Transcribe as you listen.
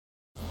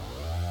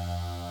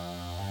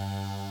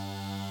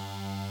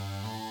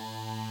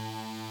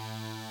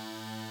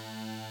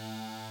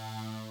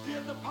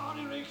in the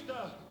party,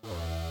 Richter.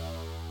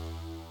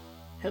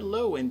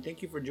 Hello, and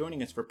thank you for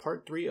joining us for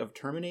part 3 of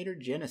Terminator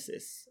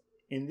Genisys.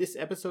 In this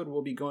episode,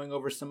 we'll be going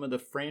over some of the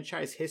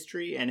franchise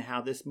history and how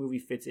this movie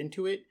fits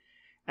into it,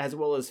 as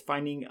well as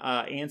finding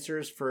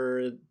answers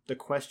for the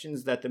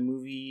questions that this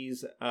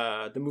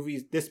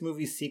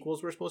movie's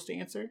sequels were supposed to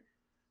answer.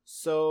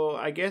 So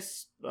I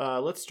guess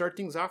let's start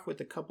things off with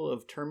a couple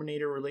of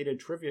Terminator-related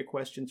trivia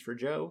questions for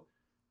Joe.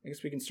 I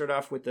guess we can start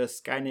off with the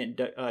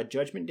Skynet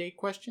Judgment Day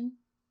question.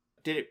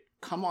 Did it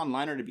come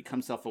online or did it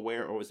become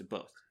self-aware, or was it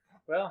both?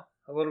 Well,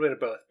 a little bit of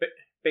both. But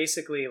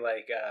basically,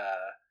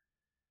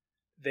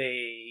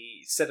 they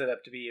set it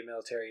up to be a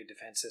military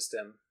defense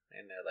system,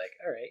 and they're like,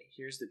 all right,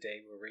 here's the day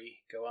where we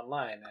go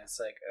online. And it's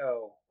like,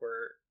 oh,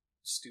 we're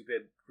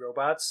stupid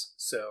robots,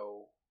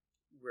 so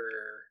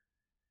we're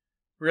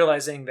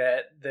realizing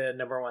that the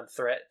number one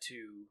threat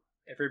to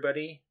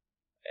everybody,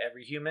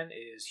 every human,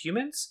 is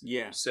humans.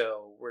 Yeah.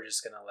 So we're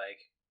just gonna,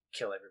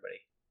 kill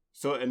everybody.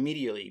 So it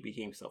immediately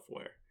became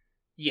self-aware.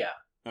 Yeah.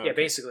 Okay. Yeah,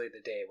 basically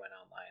the day it went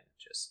online.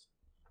 Just...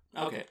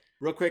 Okay.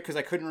 Real quick, because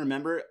I couldn't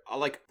remember.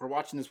 We're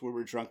watching this when we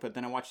were drunk, but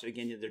then I watched it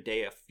again the other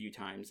day a few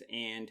times,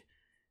 and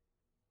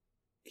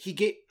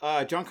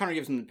John Connor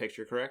gives him the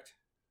picture, correct?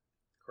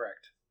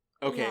 Correct.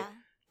 Okay. Yeah.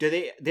 Do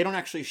they don't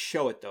actually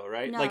show it though,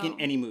 right? No. Like in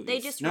any movies. They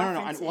just no.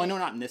 reference Well, I it. know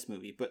not in this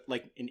movie, but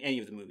like in any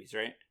of the movies,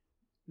 right?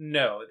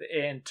 No,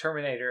 in the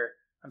Terminator,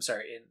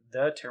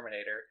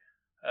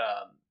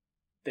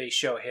 they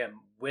show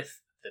him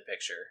with the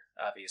picture,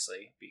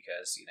 obviously,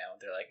 because,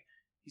 they're like,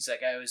 he's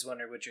like, I always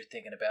wondered what you're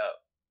thinking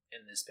about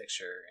in this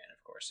picture, and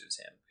of course it was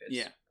him,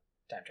 because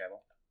time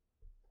travel.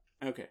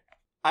 Okay.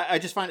 I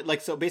just find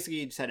it, so basically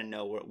you just had to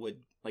know where it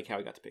would, how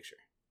he got the picture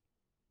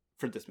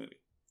for this movie.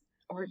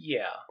 Or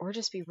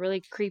just be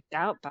really creeped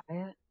out by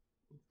it.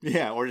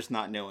 Yeah, or just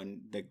not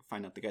knowing,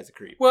 find out the guy's a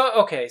creep. Well,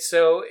 okay,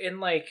 so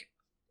in,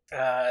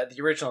 the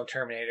original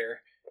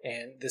Terminator,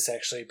 and this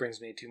actually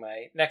brings me to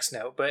my next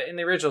note, but in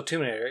the original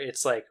Terminator,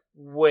 it's,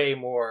 way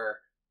more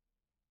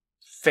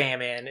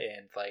famine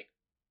and,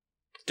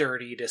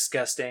 dirty,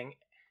 disgusting.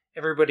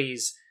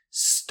 Everybody's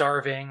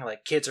starving.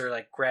 Kids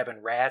are,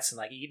 grabbing rats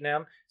and, eating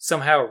them.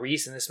 Somehow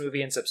Reese in this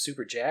movie ends up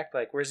super jacked.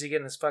 Where's he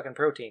getting this fucking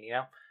protein,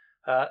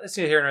 That's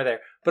neither here nor there.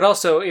 But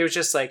also, it was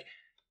just, they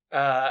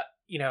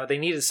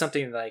needed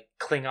something to,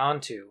 cling on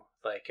to.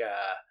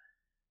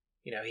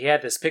 He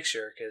had this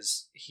picture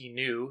because he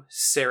knew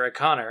Sarah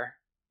Connor,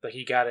 but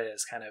he got it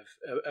as kind of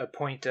a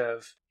point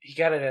of... He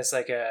got it as,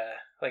 a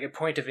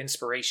point of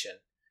inspiration.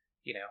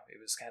 It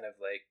was kind of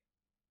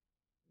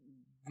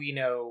we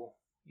know,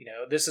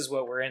 this is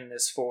what we're in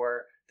this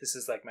for. This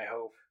is, my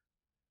hope,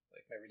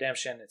 my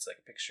redemption. It's,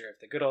 a picture of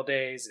the good old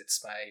days.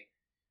 It's my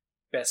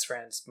best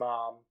friend's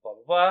mom, blah,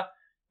 blah, blah.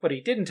 What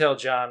he didn't tell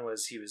John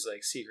was he was,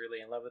 Absolutely secretly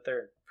in love with her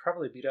and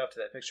probably beat off to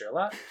that picture a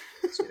lot.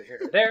 So either here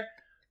or there.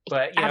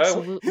 But,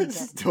 Absolutely.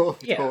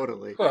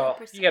 Totally. Well,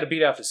 100%. you got to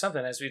beat off to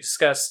something, as we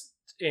discussed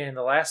in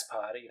the last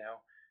pod.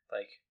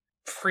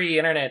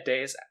 Pre-internet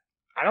days,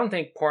 I don't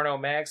think porno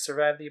mags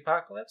survived the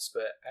apocalypse,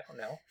 but I don't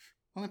know.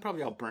 Well, they're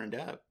probably all burned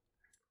up.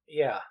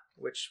 Yeah,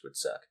 which would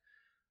suck.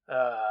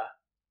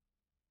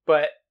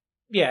 But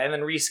yeah, and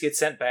then Reese gets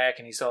sent back,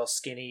 and he's all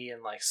skinny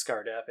and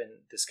scarred up, and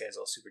this guy's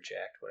all super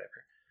jacked,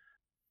 whatever.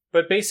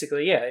 But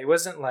basically, yeah, it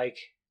wasn't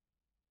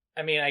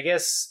I mean, I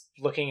guess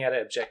looking at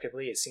it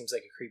objectively, it seems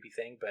like a creepy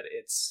thing, but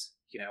it's,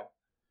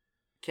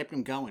 Kept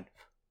him going.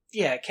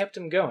 Yeah, it kept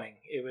him going.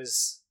 It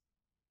was,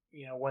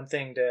 one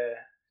thing to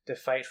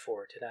fight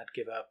for, to not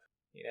give up,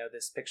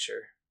 this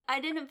picture. I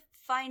didn't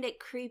find it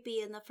creepy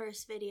in the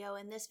first video.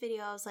 In this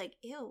video, I was like,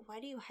 ew, why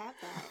do you have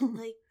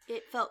that?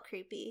 It felt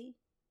creepy.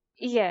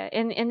 Yeah,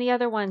 in the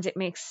other ones, it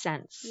makes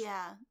sense.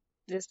 Yeah.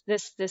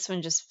 This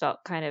one just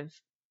felt kind of...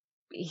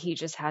 He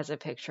just has a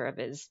picture of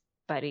his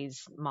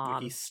buddy's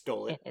mom. He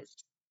stole it.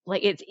 That's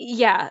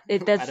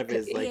out of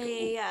his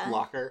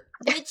locker.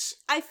 Which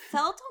I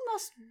felt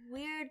almost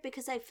weird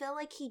because I feel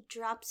like he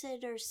drops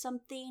it or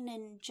something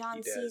and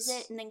John sees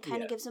it and then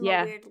kind of gives him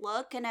a weird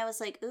look, and I was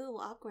like, ooh,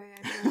 awkward.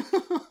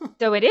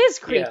 So it is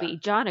creepy. Yeah.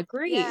 John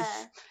agrees.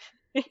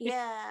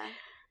 Yeah.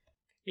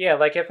 Yeah,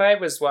 if I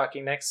was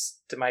walking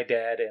next to my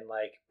dad and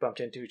bumped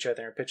into each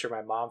other and a picture of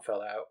my mom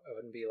fell out, I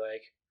wouldn't be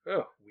like,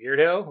 oh,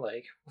 weirdo,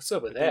 what's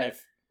up with that?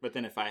 But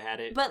then if I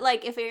had it... But,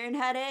 if Aaron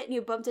had it and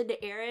you bumped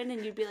into Aaron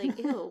and you'd be like,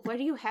 ew, why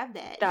do you have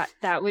that?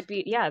 That would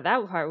be... Yeah,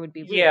 that part would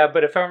be weird. Yeah,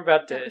 but if I'm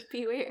about to... That would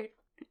be weird.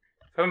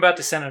 If I'm about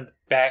to send him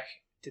back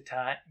in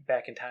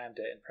time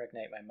to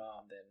impregnate my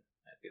mom, then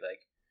I'd be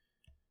like,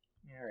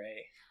 all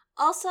right.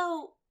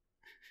 Also...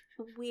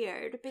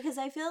 weird, because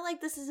I feel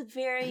like this is a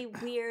very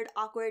weird,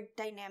 awkward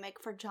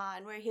dynamic for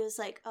John, where he was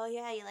like, oh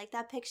yeah, you like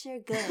that picture?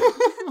 Good.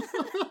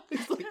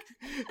 He's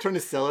trying to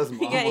sell his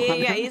mom. Yeah.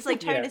 on him. He's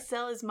trying to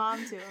sell his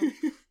mom to him.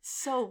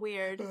 So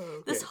weird. Oh,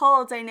 okay. This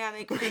whole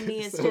dynamic for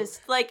me is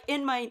just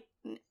in my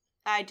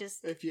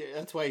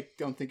That's why I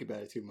don't think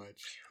about it too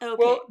much. Okay.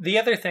 Well, the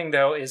other thing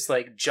though is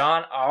like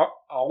John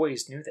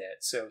always knew that,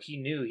 so he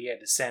knew he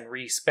had to send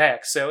Reese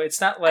back. So it's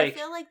not like I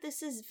feel like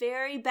this is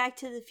very Back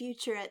to the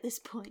Future at this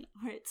point,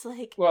 where it's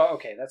like, well,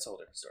 okay, that's a whole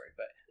different story.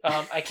 But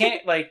I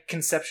can't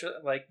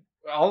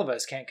all of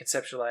us can't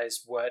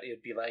conceptualize what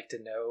it'd be like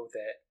to know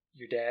that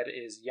your dad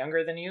is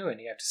younger than you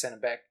and you have to send him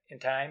back in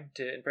time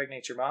to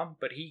impregnate your mom.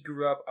 But he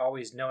grew up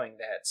always knowing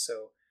that,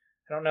 so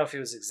I don't know if it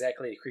was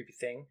exactly a creepy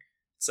thing.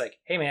 It's like,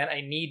 hey man,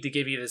 I need to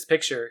give you this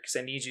picture because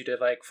I need you to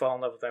like fall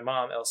in love with my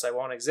mom, else I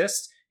won't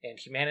exist and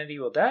humanity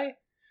will die.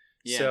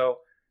 Yeah. So,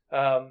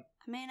 I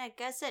mean, I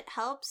guess it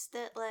helps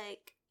that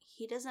like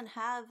he doesn't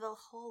have a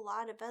whole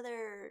lot of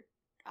other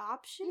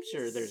options. I'm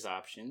sure there's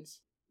options.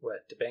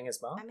 What, to bang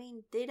his mom? I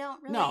mean, they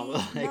don't really. No,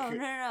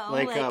 no.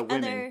 Like women.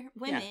 Other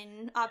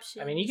women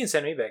options. I mean, you can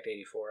send me back to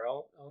 84.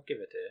 I'll give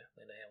it to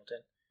Linda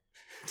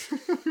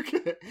Hamilton.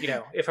 Okay. You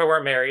know, if I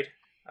weren't married,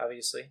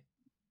 obviously.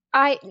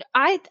 I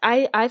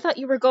thought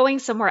you were going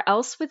somewhere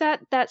else with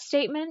that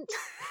statement,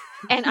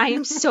 and I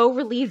am so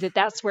relieved that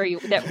that's where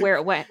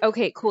it went.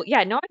 Okay, cool.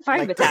 Yeah, no, I'm fine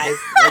like with that.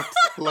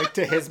 Like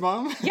to his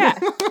mom. Yeah,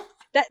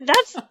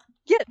 that's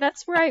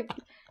where I.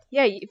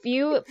 Yeah, if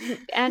you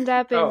end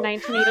up in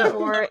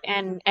 1984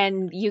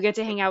 and you get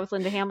to hang out with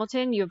Linda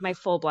Hamilton, you have my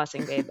full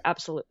blessing, babe.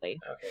 Absolutely.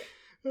 Okay.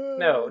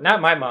 No,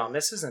 not my mom.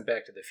 This isn't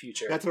Back to the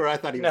Future. That's where I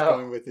thought he was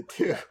going with it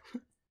too.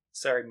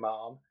 Sorry,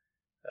 Mom.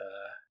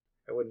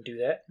 I wouldn't do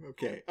that.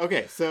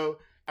 Okay. So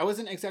I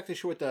wasn't exactly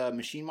sure what the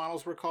machine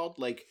models were called.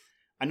 Like,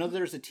 I know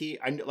there's a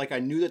I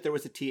knew that there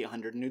was a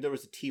T800, knew there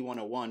was a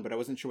T101, but I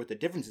wasn't sure what the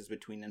differences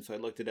between them. So I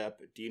looked it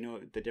up. Do you know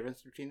the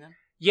difference between them?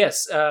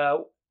 Yes.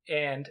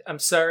 And I'm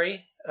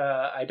sorry,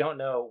 I don't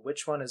know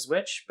which one is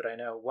which, but I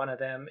know one of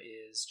them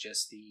is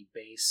just the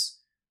base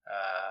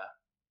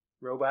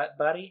robot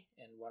body,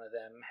 and one of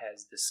them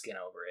has the skin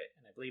over it.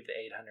 And I believe the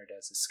 800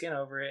 has the skin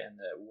over it, and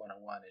the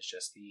 101 is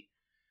just the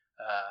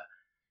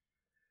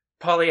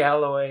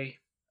polyalloy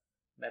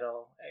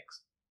metal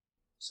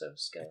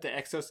exoskeleton. The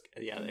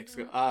exoskeleton.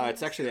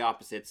 It's actually the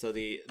opposite. So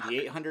the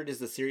 800 is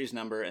the series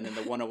number, and then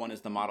the 101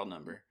 is the model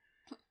number.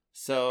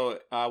 So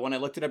when I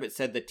looked it up, it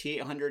said the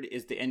T800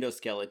 is the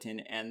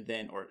endoskeleton, and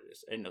then, or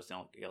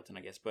endoskeleton,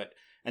 I guess,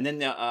 and then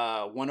the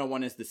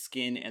 101 is the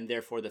skin, and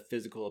therefore the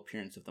physical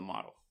appearance of the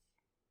model.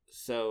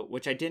 So,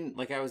 which I didn't,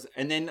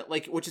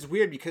 which is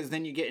weird because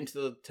then you get into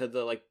the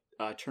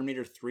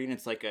Terminator 3, and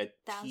it's like a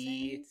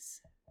Thousands?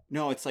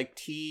 it's like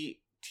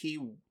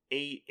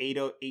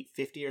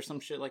T850 or some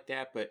shit like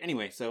that. But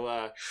anyway,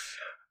 so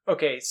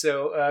okay,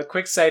 so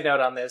quick side note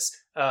on this.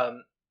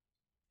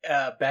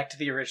 Back to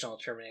the original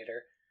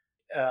Terminator.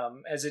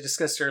 As I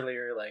discussed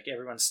earlier, like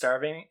everyone's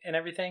starving and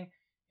everything,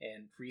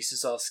 and Reese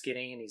is all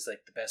skinny and he's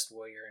like the best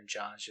warrior, and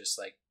John's just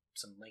like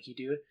some lanky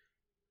dude.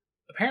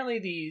 Apparently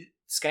the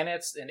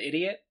Skynet's an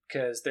idiot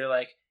because they're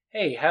like,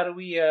 hey, how do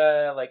we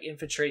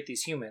infiltrate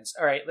these humans?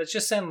 All right, let's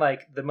just send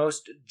like the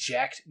most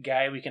jacked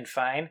guy we can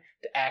find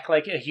to act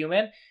like a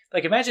human.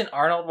 Like imagine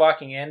Arnold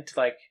walking into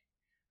like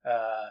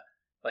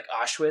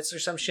Auschwitz or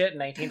some shit in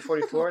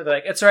 1944. They're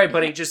like, it's all right,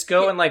 buddy, just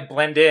go and like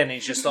blend in. And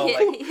he's just all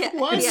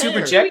like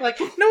super jacked. Like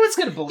no one's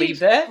gonna believe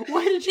that.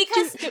 Why did you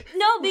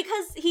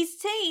because he's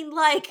saying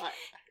like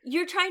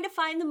you're trying to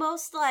find the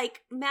most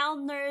like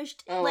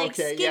malnourished,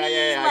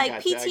 skinny,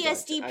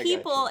 PTSD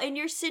people, and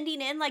you're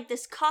sending in like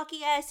this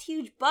cocky ass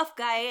huge buff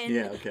guy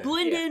and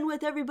blend in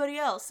with everybody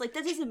else. Like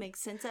that doesn't make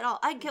sense at all.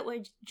 I get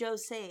what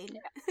Joe's saying.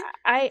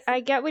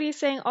 I get what he's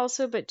saying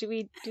also, but do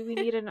we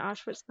need an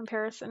Auschwitz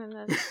comparison in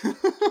this?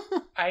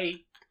 I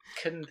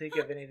couldn't think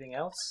of anything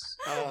else.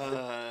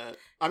 I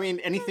mean,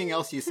 anything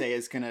else you say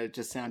is gonna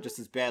just sound just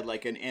as bad,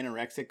 like an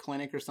anorexic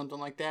clinic or something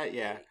like that.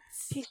 Yeah,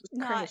 it's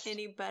not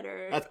any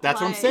better. That's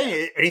what I'm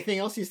saying. Anything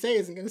else you say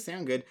isn't gonna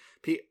sound good.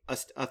 A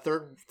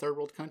third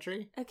world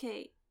country.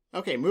 Okay,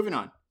 moving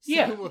on.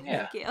 Yeah.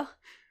 Thank you.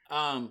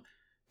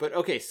 But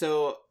okay,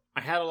 so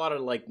I had a lot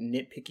of like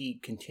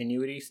nitpicky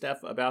continuity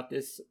stuff about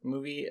this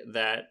movie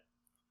that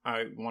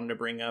I wanted to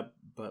bring up,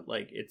 but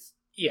like it's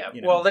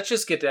Well, let's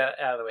just get that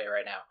out of the way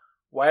right now.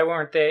 Why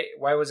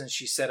wasn't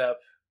she set up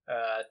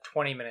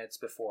 20 minutes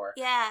before?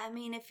 Yeah, I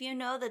mean, if you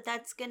know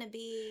that's going to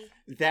be...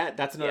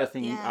 That's another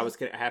thing I was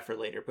going to have for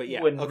later, but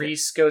yeah. When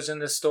Reese goes in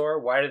the store,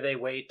 why do they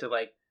wait to,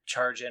 like,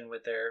 charge in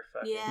with their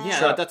fucking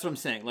truck? That's what I'm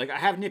saying. Like, I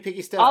have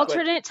nitpicky stuff.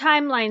 Alternate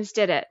timelines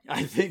did it.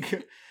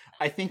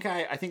 I think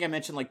I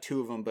mentioned like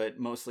two of them, but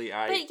mostly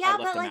I left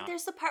them out.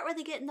 There's the part where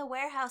they get in the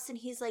warehouse and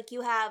he's like,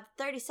 you have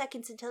 30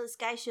 seconds until this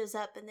guy shows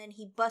up, and then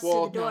he busts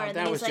through the door, and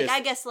then he's like,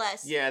 I guess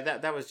less. Yeah,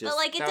 that was just. But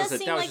like, it does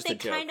seem like they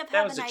kind of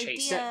have an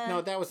idea.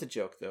 No, that was a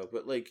joke though.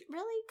 But like,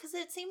 really, because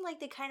it seemed like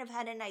they kind of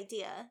had an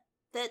idea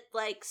that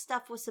like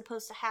stuff was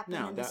supposed to happen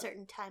in a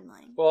certain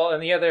timeline. Well,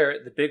 and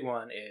the big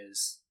one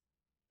is.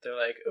 They're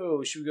like,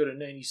 oh, should we go to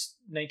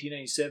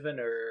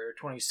 1997 or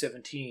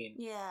 2017?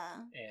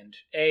 Yeah. And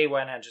A,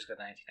 why not just go to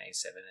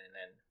 1997? And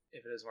then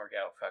if it doesn't work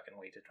out, fucking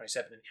wait to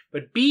 2017.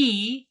 But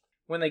B,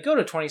 when they go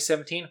to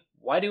 2017,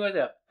 why do it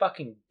the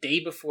fucking day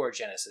before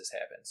Genesis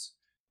happens?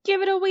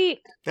 Give it a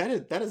week.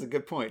 That is a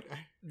good point.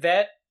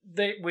 That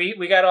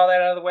we got all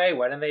that out of the way.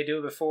 Why didn't they do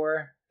it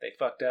before? They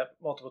fucked up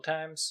multiple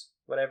times.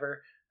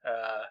 Whatever.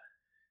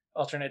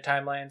 Alternate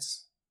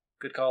timelines.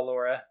 Good call,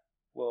 Laura.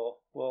 We'll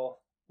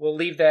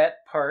leave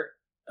that part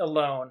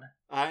alone.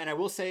 And I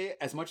will say,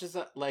 as much as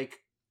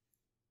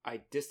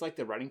I dislike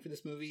the writing for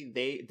this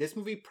movie, this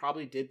movie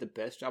probably did the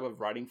best job of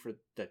writing for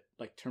the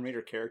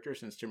Terminator character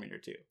since Terminator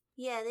 2.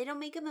 Yeah, they don't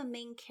make him a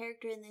main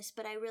character in this,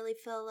 but I really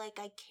feel like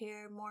I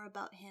care more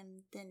about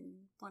him than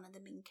one of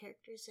the main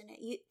characters in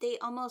it. They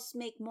almost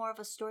make more of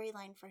a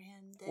storyline for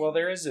him. Well,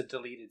 there is a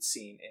deleted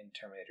scene in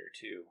Terminator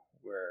 2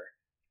 where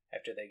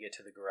after they get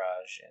to the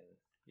garage and,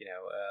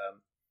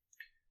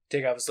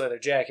 take off his leather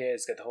jacket,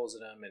 it's got the holes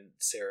in him, and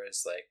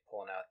Sarah's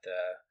pulling out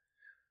the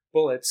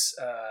bullets.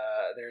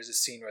 There's a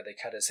scene where they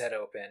cut his head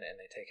open and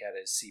they take out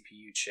his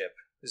CPU chip.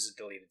 This is a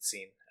deleted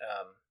scene.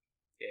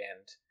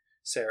 And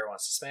Sarah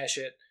wants to smash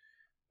it,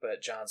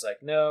 but John's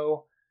like,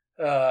 no.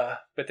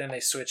 But then they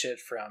switch it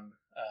from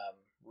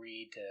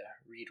read to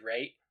read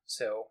write.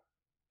 So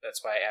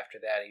that's why after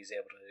that he's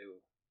able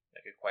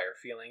to acquire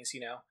feelings,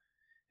 And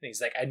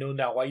he's like, I know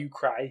now why you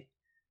cry.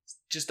 It's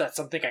just not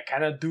something I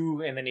kind of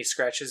do. And then he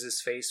scratches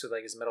his face with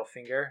his middle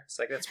finger. It's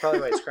that's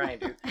probably why he's crying,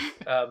 dude.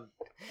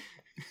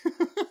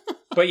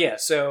 But yeah,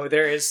 so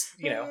there is,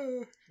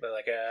 a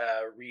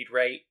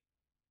read-write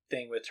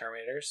thing with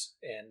Terminators,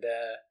 and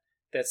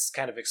that's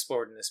kind of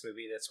explored in this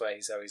movie. That's why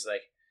he's always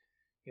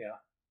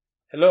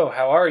hello,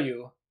 how are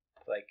you?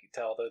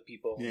 To all the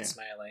people and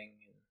smiling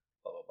and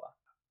blah, blah, blah.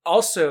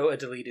 Also a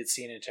deleted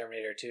scene in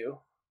Terminator 2,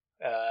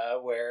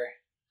 where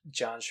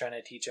John's trying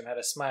to teach him how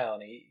to smile,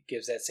 and he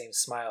gives that same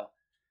smile.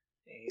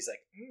 And he's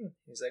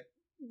like,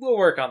 we'll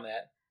work on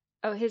that.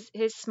 Oh,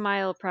 his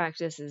smile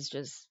practice is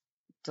just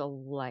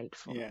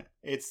delightful. Yeah,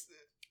 it's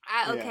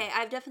okay.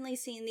 I've definitely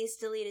seen these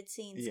deleted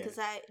scenes because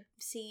I've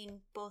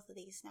seen both of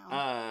these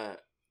now.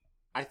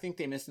 I think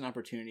they missed an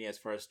opportunity as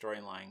far as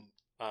storyline.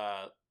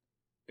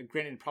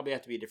 Granted, it'd probably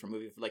have to be a different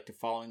movie, to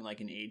following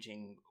an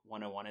aging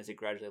 101 as it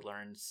gradually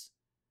learns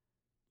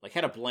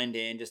how to blend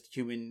in just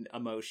human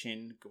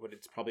emotion, but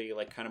it's probably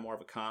kind of more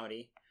of a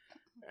comedy.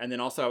 And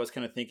then also I was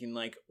kind of thinking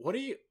what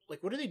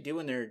do they do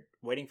when they're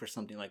waiting for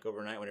something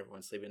overnight when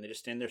everyone's sleeping? They just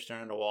stand there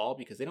staring at a wall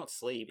because they don't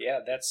sleep. Yeah,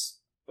 that's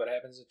what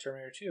happens in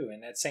Terminator 2 in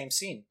that same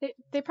scene.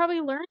 They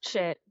probably learned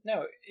shit.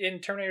 No, in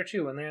Terminator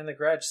 2 when they're in the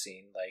garage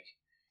scene,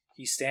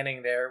 he's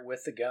standing there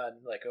with the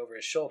gun over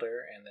his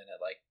shoulder, and then it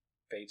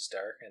fades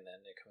dark, and then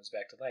it comes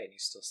back to light, and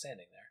he's still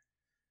standing there.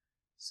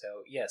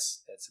 So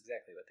yes, that's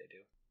exactly what they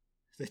do.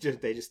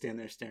 They just stand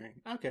there staring.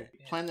 Okay,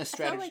 yeah. Plan the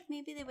strategy. I felt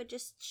maybe they would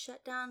just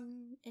shut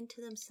down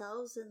into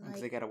themselves and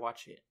they gotta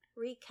watch it,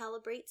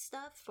 recalibrate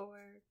stuff,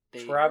 or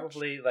they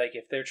probably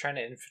if they're trying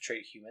to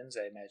infiltrate humans,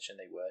 I imagine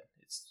they would.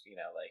 It's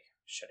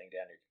shutting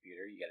down your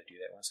computer. You got to do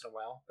that once in a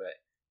while,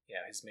 but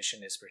his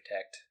mission is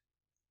protect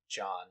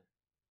John,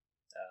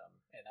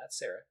 and not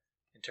Sarah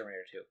in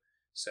Terminator 2.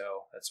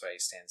 So that's why he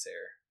stands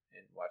there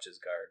and watches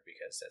guard,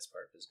 because that's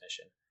part of his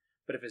mission.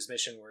 But if his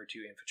mission were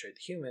to infiltrate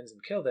the humans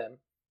and kill them,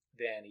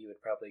 then he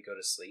would probably go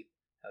to sleep.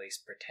 At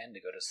least pretend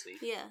to go to sleep.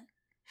 Yeah.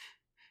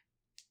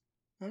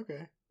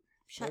 Okay.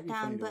 Shut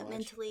down, but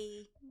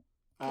mentally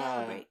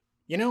calibrate.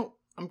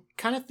 I'm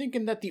kind of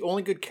thinking that the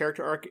only good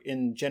character arc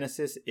in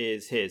Genesis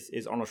is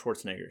Arnold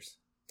Schwarzenegger's.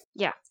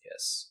 Yeah.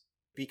 Yes.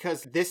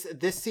 Because this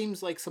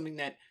seems like something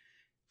that,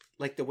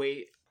 the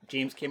way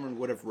James Cameron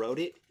would have wrote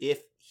it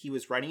if he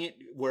was writing it,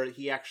 where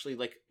he actually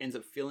ends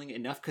up feeling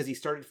enough, because he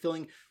started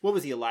feeling, what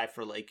was he alive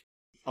for,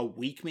 a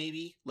week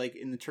maybe,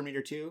 in the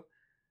Terminator 2?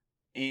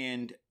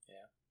 And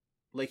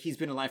he's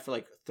been alive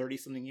for 30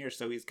 something years,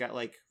 so he's got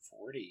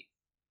 40.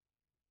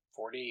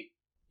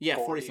 Yeah,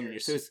 40 something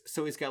years.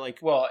 So he's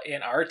got well,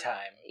 in our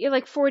time,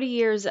 40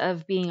 years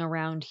of being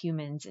around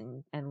humans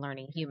and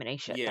learning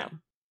humanation. Yeah. Though.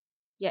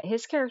 Yeah,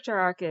 his character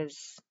arc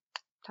is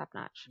top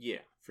notch. Yeah,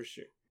 for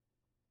sure.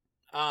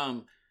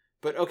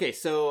 But okay,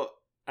 so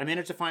I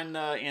managed to find the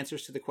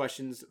answers to the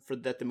questions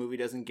that the movie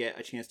doesn't get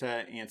a chance to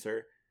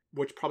answer,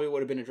 which probably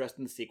would have been addressed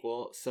in the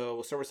sequel. So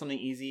we'll start with something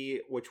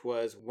easy, which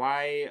was,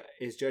 why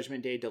is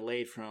Judgment Day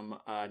delayed from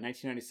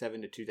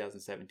 1997 to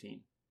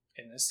 2017?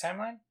 In this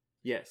timeline?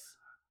 Yes.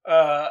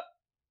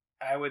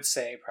 I would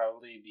say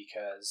probably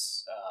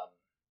because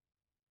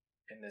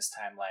in this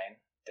timeline,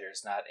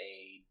 there's not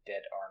a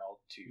dead Arnold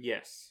to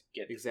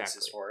get the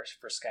pieces for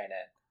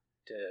Skynet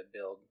to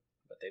build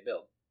what they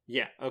build.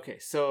 Yeah, okay.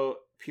 So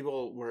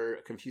people were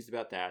confused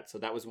about that. So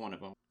that was one of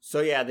them. So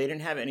yeah, they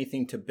didn't have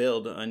anything to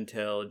build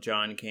until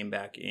John came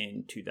back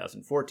in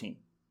 2014.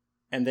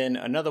 And then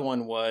another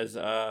one was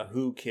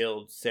who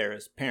killed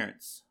Sarah's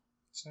parents.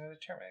 It's another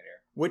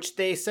Terminator. Which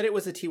they said it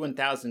was a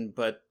T-1000,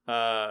 but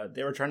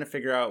they were trying to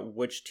figure out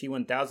which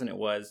T-1000 it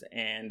was.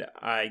 And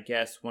I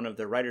guess one of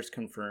the writers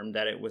confirmed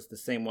that it was the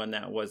same one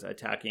that was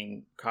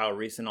attacking Kyle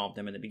Reese and all of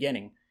them in the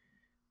beginning.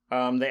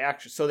 They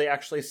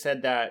actually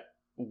said that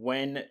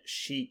when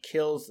she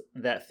kills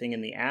that thing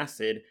in the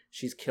acid,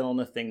 she's killing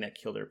the thing that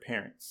killed her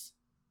parents.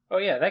 Oh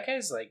yeah, that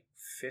guy's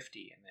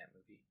 50 in that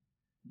movie.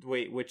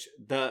 Wait, which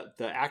the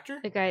actor?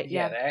 The guy,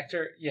 yeah, the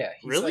actor, yeah,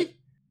 he's really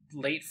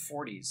late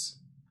 40s.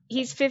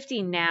 he's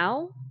 50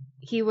 now.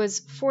 He was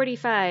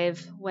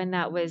 45 when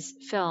that was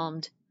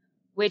filmed,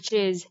 which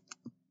is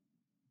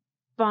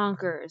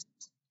bonkers.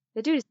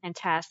 The dude is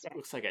fantastic.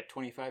 Looks like a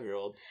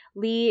 25-year-old.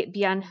 Lee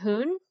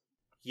Byung-hun?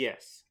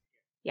 Yes.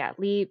 Yeah,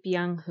 Lee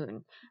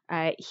Byung-hun.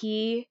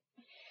 He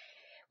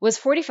was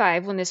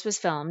 45 when this was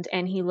filmed,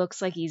 and he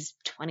looks like he's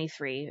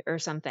 23 or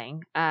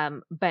something.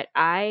 But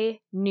I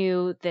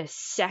knew the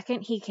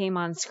second he came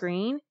on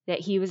screen that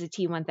he was a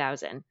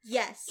T-1000.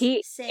 Yes.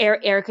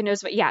 Erica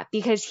knows what. Yeah,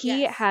 because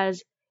he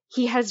has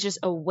just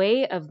a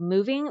way of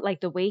moving, like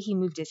the way he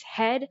moved his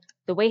head,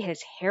 the way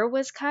his hair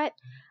was cut.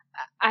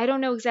 I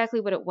don't know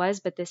exactly what it was,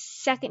 but the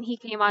second he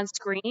came on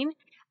screen,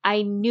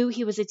 I knew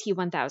he was a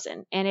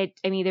T-1000. And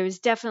there was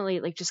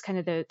definitely like just kind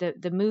of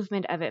the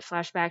movement of it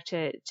flashback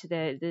to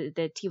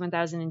the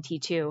T-1000 and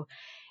T2.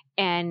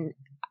 And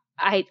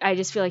I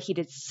just feel like he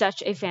did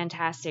such a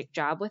fantastic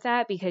job with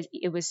that because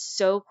it was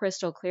so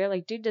crystal clear.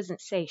 Like, dude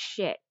doesn't say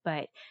shit,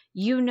 but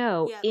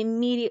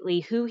immediately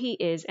who he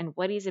is and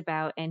what he's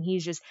about. And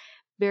he's just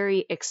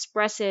very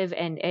expressive.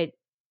 And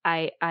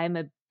I'm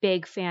a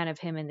big fan of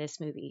him in this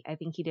movie. I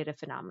think he did a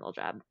phenomenal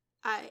job.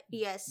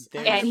 Yes.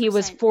 100%. And he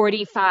was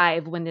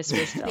 45 when this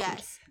was filmed.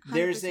 Yes.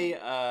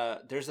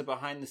 100%. There's a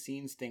behind the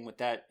scenes thing with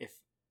that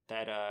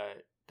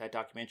that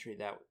documentary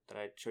that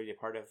I showed you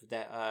a part of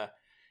that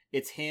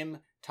it's him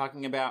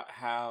talking about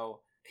how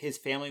his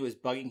family was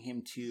bugging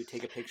him to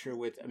take a picture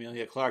with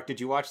Emilia Clarke. Did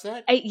you watch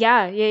that?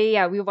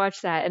 Yeah. We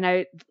watched that, and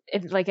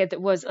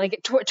it was like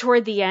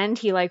toward the end,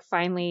 he like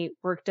finally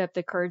worked up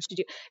the courage to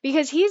do,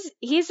 because he's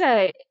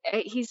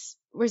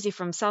where's he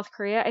from? South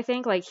Korea, I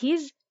think. Like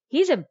he's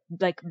a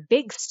like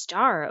big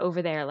star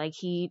over there. Like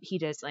he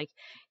does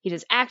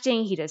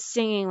acting, he does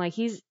singing. Like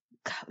he's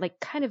like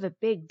kind of a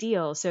big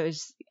deal. So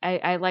it's,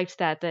 I liked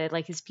that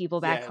like his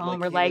people back home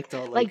were like,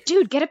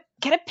 dude, get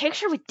a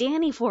picture with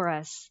Danny for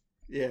us.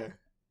 Yeah.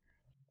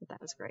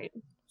 That was great.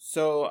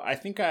 So I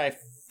think I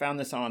found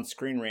this on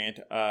Screen Rant,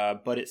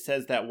 but it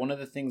says that one of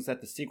the things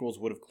that the sequels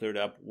would have cleared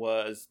up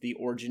was the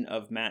origin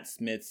of Matt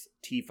Smith's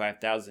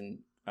T-5000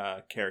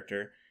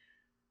 character.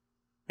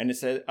 And it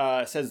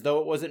says, though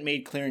it wasn't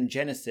made clear in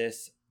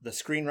Genesis, the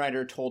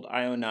screenwriter told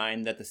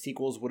IO9 that the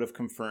sequels would have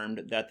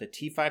confirmed that the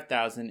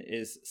T-5000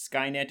 is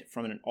Skynet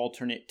from an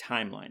alternate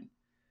timeline.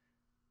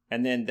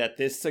 And then that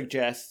this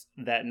suggests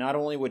that not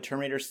only would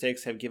Terminator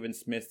 6 have given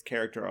Smith's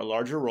character a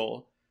larger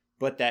role,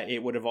 but that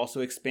it would have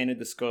also expanded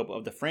the scope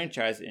of the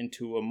franchise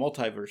into a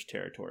multiverse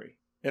territory.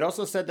 It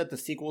also said that the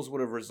sequels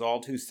would have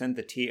resolved who sent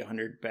the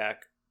T-800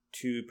 back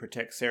to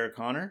protect Sarah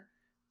Connor.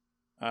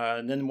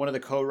 And then one of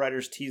the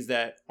co-writers teased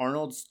that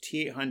Arnold's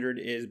T-800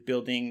 is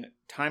building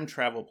time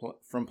travel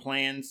from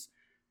plans,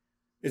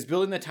 is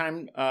building the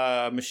time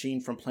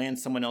machine from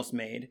plans someone else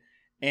made,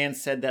 and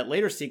said that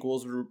later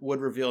sequels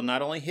would reveal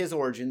not only his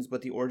origins,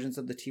 but the origins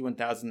of the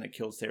T-1000 that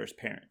killed Sarah's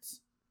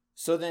parents.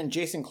 So then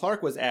Jason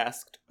Clarke was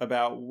asked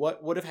about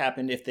what would have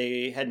happened if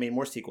they had made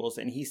more sequels,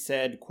 and he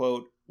said,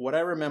 quote, "What I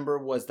remember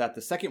was that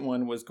the second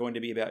one was going to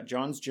be about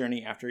John's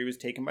journey after he was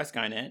taken by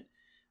Skynet,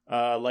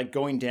 like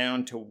going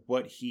down to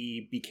what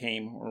he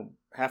became, or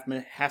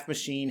half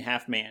machine,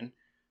 half man."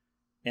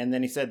 And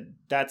then he said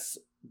that's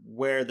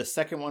where the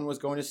second one was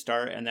going to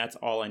start, and that's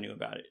all I knew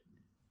about it.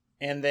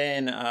 And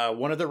then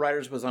one of the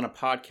writers was on a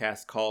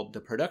podcast called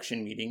The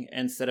Production Meeting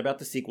and said about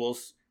the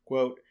sequels,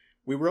 quote,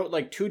 "We wrote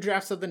like 2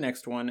 drafts of the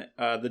next one,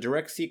 the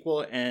direct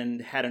sequel,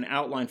 and had an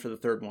outline for the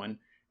third one.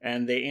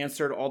 And they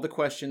answered all the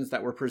questions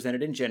that were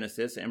presented in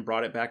Genesis and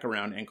brought it back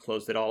around and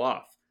closed it all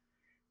off.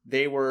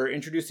 They were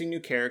introducing new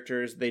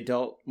characters. They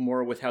dealt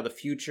more with how the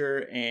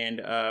future and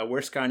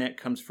where Skynet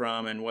comes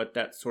from and what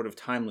that sort of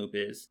time loop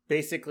is.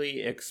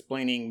 Basically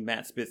explaining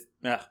Matt Smith's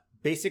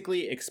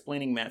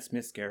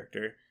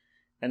character.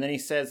 And then he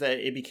says that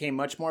it became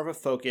much more of a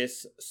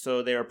focus,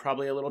 so they were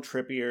probably a little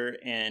trippier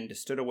and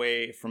stood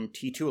away from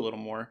T2 a little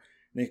more.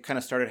 They kind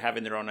of started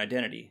having their own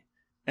identity.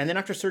 And then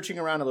after searching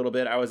around a little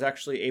bit, I was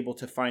actually able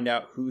to find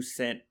out who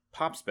sent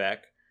Pops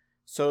back.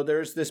 So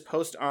there's this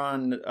post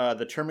on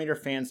the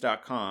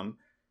TerminatorFans.com.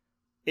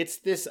 It's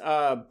this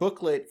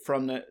booklet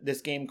from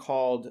this game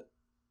called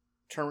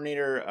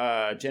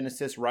Terminator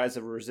Genesis Rise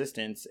of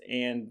Resistance.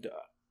 And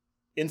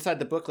inside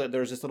the booklet,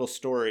 there's this little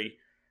story.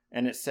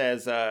 And it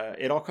says,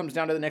 it all comes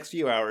down to the next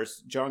few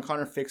hours. John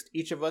Connor fixed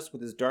each of us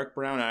with his dark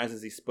brown eyes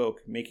as he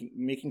spoke,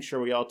 making sure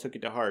we all took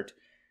it to heart.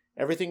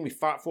 Everything we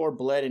fought for,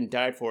 bled, and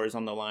died for is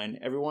on the line.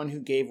 Everyone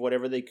who gave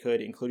whatever they could,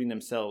 including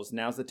themselves.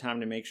 Now's the time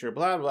to make sure,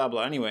 blah, blah,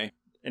 blah. Anyway,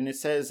 and it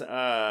says,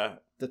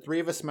 the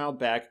 3 of us smiled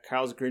back.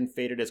 Kyle's grin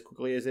faded as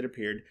quickly as it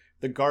appeared.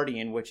 The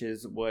Guardian, which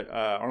is what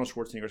Arnold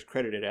Schwarzenegger is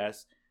credited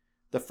as.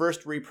 The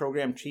first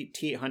reprogrammed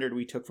T-800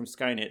 we took from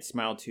Skynet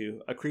smiled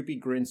too. A creepy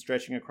grin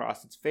stretching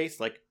across its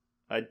face like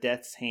a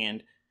death's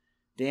hand.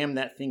 Damn,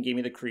 that thing gave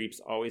me the creeps.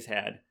 Always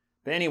had.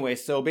 But anyway,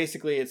 so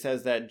basically it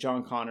says that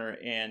John Connor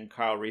and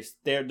Kyle Reese,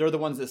 they're the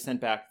ones that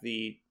sent back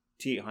the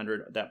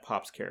T-800, that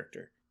Pops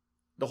character.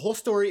 The whole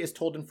story is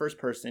told in first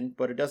person,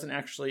 but it doesn't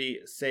actually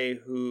say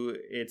who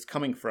it's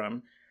coming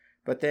from.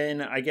 But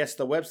then I guess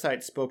the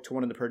website spoke to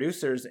one of the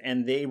producers,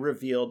 and they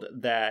revealed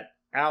that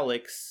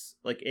Alex,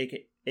 like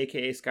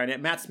aka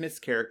Skynet, Matt Smith's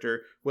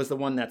character, was the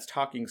one that's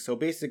talking. So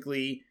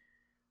basically,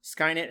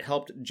 Skynet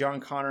helped John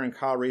Connor and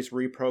Kyle Reese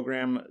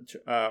reprogram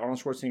Arnold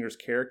Schwarzenegger's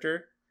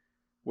character,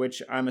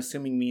 which I'm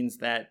assuming means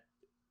that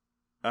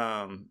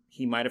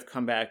he might have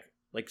come back,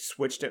 like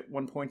switched at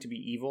one point to be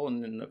evil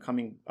in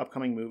the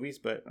upcoming movies,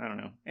 but I don't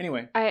know.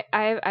 Anyway, I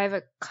have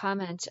a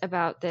comment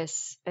about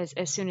this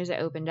as soon as it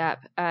opened up.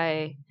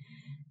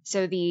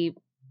 So the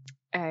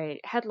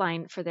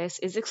headline for this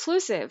is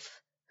exclusive.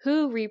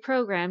 Who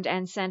reprogrammed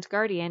and sent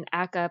Guardian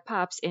Aka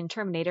Pops in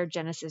Terminator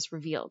Genesis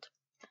revealed?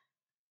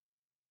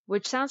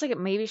 Which sounds like it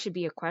maybe should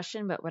be a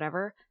question, but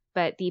whatever.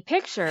 But the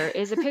picture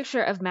is a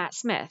picture of Matt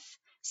Smith.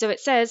 So it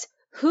says,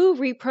 who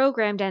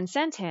reprogrammed and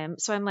sent him?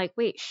 So I'm like,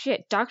 wait,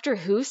 shit, Doctor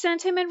Who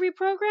sent him and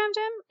reprogrammed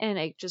him? And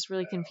it just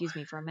really confused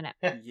me for a minute.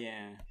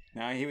 Yeah.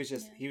 No, he was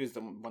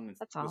the one that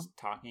was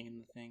talking in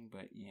the thing,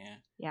 but yeah.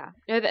 Yeah.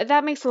 No,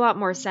 that makes a lot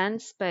more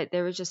sense, but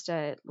there was just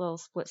a little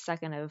split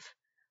second of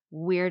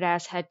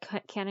weird-ass head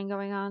canon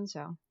going on,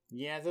 so.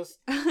 Yeah,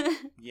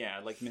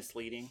 like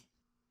misleading.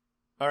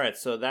 All right,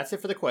 so that's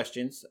it for the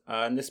questions.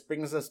 And this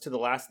brings us to the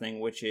last thing,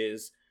 which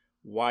is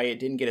why it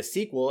didn't get a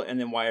sequel and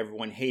then why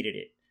everyone hated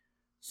it.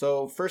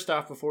 So first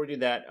off, before we do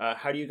that,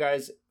 how do you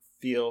guys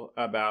feel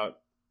about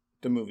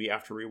the movie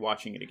after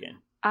rewatching it again?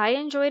 I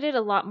enjoyed it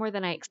a lot more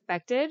than I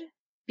expected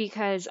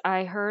because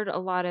I heard a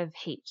lot of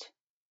hate,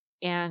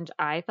 and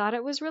I thought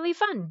it was really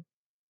fun.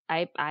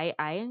 I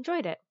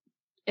enjoyed it.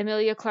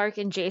 Emilia Clarke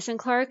and Jason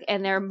Clarke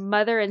and their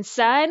mother and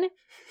son.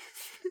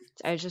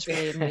 I was just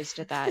really amused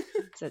at that.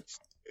 That's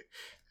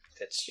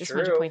just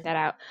wanted to point that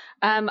out.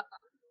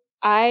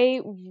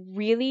 I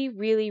really,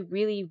 really,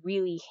 really,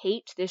 really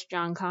hate this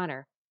John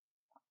Connor.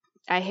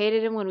 I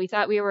hated him when we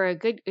thought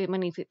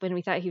when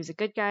we thought he was a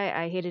good guy.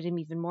 I hated him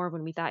even more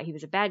when we thought he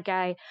was a bad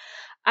guy.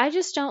 I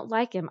just don't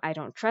like him. I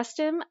don't trust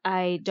him.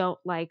 I don't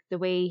like the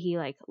way he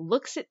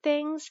looks at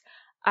things.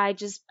 I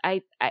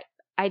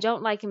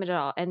don't like him at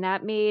all. And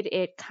that made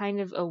it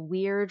kind of a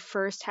weird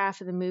first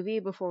half of the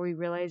movie before we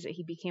realized that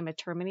he became a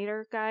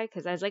Terminator guy.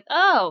 Because I was like,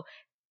 oh,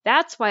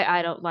 that's why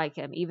I don't like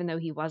him, even though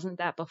he wasn't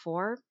that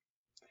before.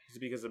 Is it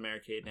because of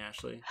Mary-Kate and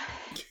Ashley?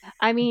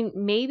 I mean,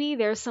 maybe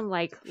there's some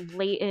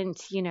latent,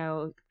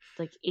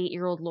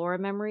 8-year-old Laura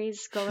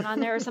memories going on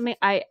there or something.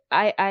 I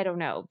don't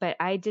know, but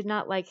I did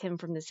not like him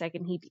from the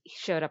second he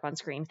showed up on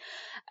screen.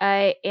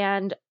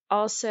 And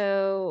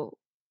also,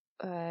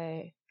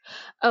 I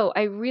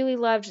really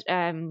loved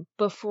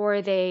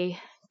before they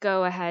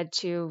go ahead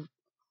to,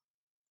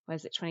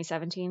 was it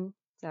 2017? Is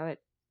that what?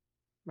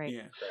 Right.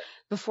 Yeah.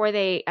 Before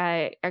they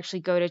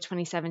actually go to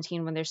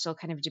 2017, when they're still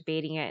kind of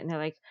debating it, and they're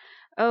like,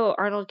 oh,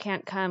 Arnold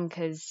can't come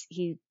because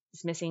he's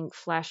missing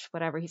flesh,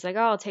 whatever. He's like,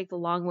 oh, I'll take the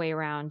long way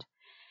around.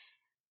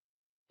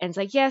 And it's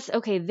like, yes,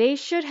 okay, they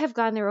should have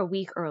gone there a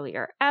week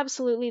earlier.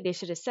 Absolutely, they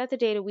should have set the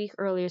date a week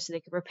earlier so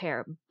they could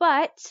prepare.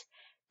 But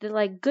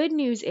the good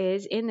news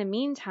is, in the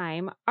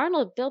meantime,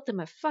 Arnold built them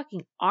a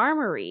fucking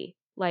armory.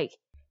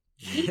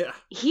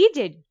 He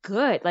did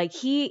good.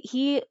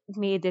 He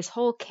made this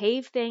whole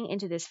cave thing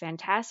into this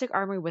fantastic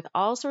armory with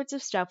all sorts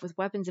of stuff, with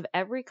weapons of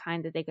every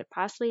kind that they could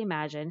possibly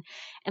imagine.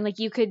 And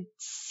you could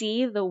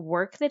see the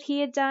work that he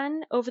had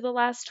done over the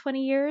last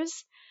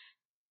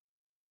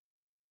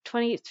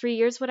 23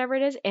 years, whatever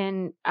it is.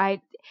 And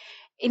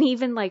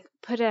even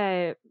put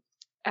a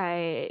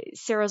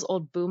Sarah's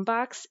old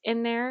boombox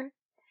in there.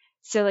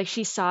 So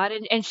she saw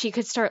it and she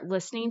could start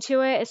listening to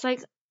it. It's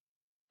like,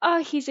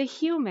 oh, he's a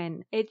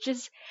human. It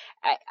just,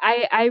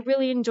 I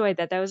really enjoyed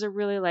that. That was a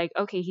really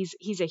okay,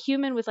 he's a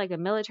human with a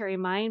military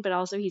mind, but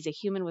also he's a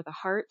human with a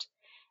heart.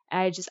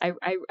 I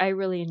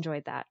really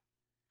enjoyed that.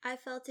 I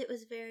felt it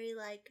was very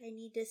I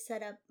need to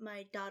set up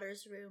my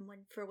daughter's room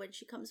when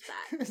she comes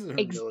back.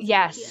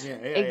 Yes, yeah,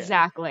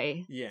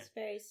 exactly. Yeah. It's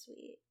very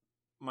sweet.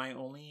 My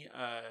only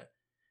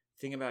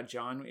thing about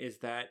John is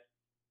that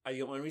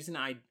the only reason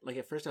I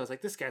at first I was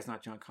like, this guy's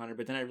not John Connor,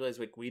 but then I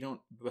realized we don't,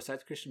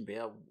 besides Christian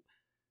Bale,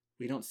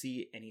 we don't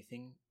see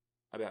anything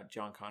about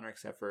John Connor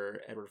except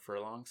for Edward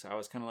Furlong. So I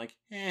was kind of like,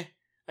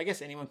 I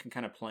guess anyone can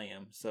kind of play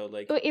him. So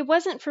it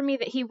wasn't for me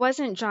that he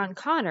wasn't John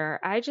Connor.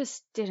 I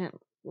just didn't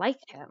like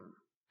him.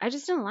 I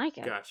just didn't like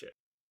him. Gotcha.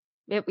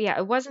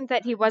 It wasn't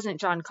that he wasn't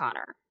John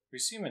Connor. We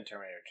see him in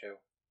Terminator 2.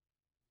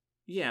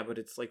 Yeah, but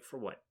it's for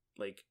what?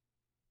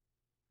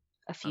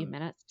 A few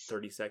minutes.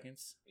 30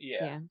 seconds?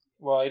 Yeah.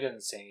 Well, he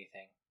doesn't say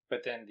anything.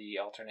 But then the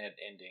alternate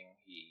ending,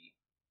 he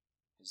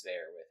is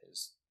there with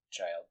his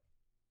child.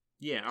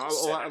 Yeah,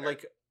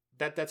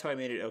 that's how I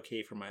made it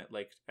okay for my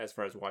as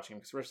far as watching.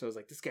 Because first I was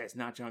like, this guy's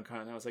not John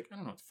Connor. And I was like, I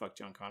don't know what the fuck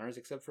John Connor is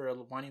except for a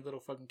whiny little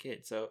fucking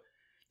kid. So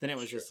then it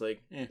was just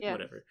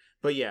whatever.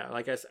 But yeah,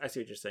 I see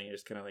what you're saying. You're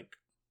just kind of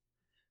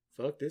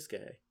fuck this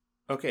guy.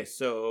 Okay,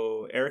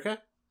 so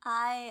Erica?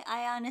 I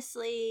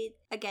honestly,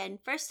 again,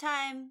 first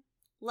time,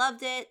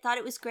 loved it, thought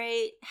it was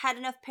great, had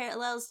enough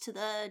parallels to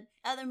the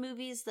other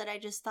movies that I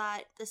just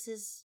thought this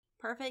is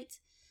perfect.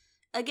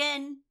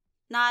 Again,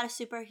 not a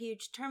super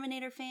huge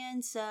Terminator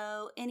fan,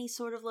 so any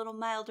sort of little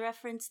mild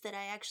reference that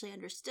I actually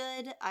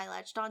understood, I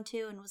latched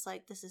onto and was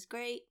like, this is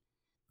great.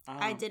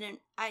 I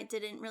didn't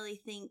really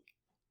think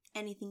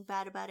anything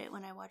bad about it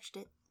when I watched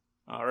it.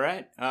 All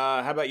right.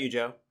 How about you,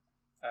 Joe?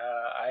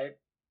 I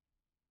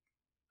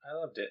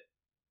loved it.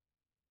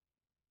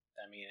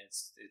 I mean,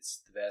 it's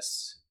the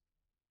best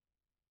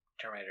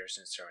Terminator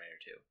since Terminator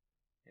 2.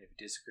 And if you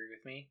disagree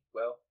with me,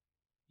 well,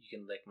 you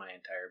can lick my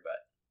entire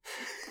butt.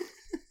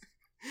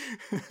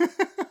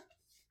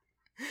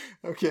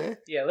 Okay.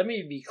 Yeah, let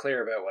me be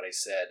clear about what I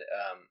said.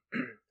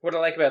 What I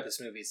like about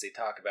this movie is they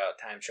talk about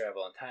time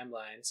travel and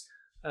timelines.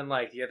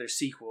 Unlike the other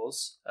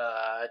sequels,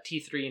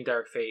 T3 and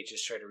Dark Fate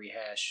just try to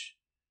rehash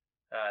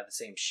the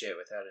same shit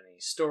without any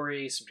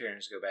story. Some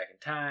Terminators go back in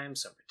time,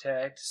 some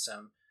protect,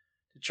 some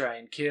to try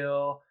and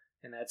kill,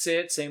 and that's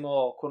it. Same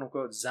old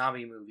quote-unquote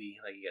zombie movie.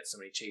 Like, you got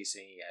somebody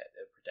chasing, you got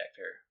a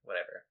protector,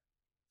 whatever.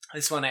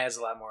 This one has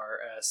a lot more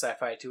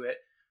sci-fi to it.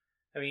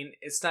 I mean,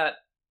 it's not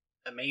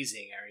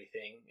amazing or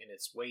anything, and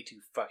it's way too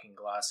fucking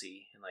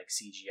glossy and like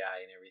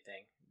CGI and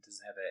everything. It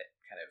doesn't have that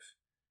kind of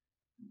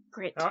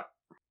grit.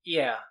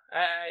 Yeah,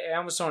 I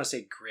almost don't want to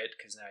say grit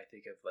because now I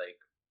think of like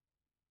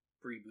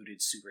rebooted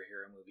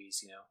superhero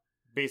movies, you know.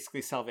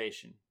 Basically,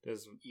 Salvation.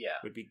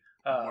 Would be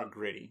more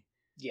gritty.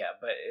 Yeah,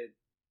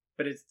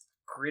 but it's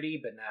gritty,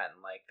 but not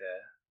in like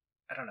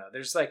the, I don't know.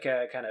 There's like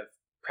a kind of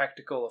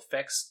practical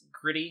effects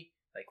gritty,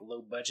 like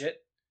low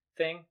budget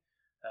thing,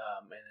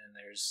 and then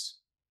there's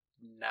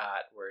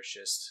not where it's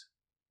just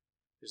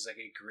there's like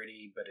a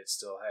gritty, but it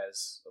still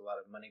has a lot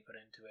of money put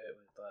into it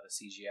with a lot of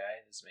CGI.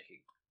 It doesn't make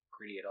it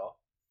gritty at all.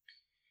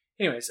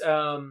 Anyways,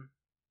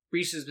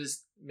 Reese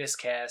is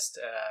miscast.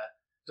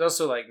 There's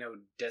also like no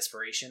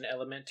desperation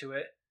element to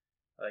it.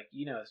 Like,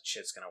 you know,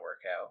 shit's gonna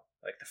work out.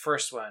 Like, the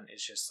first one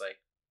is just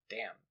like,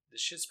 damn,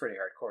 this shit's pretty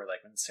hardcore.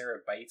 Like, when Sarah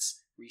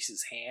bites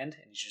Reese's hand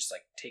and he just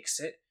like takes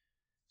it,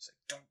 it's like,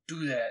 don't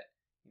do that.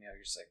 You know,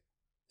 you're just like,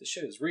 this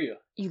shit is real.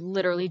 You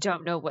literally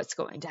don't know what's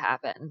going to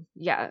happen.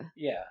 Yeah.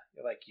 Yeah,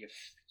 like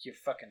you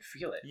fucking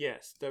feel it.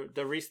 Yes,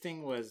 the Reese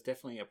thing was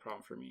definitely a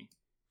problem for me.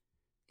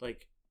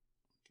 Like,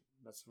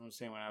 that's what I'm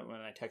saying when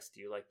I texted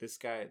you. Like, this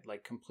guy,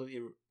 like,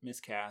 completely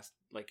miscast.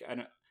 Like, I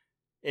don't.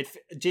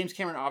 James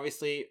Cameron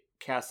obviously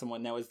cast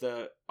someone that was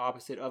the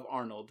opposite of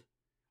Arnold,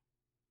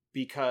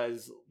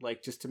 because,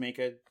 like, just to make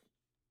a,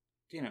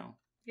 you know.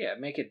 Yeah,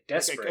 make it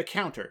desperate. Like a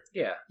counter.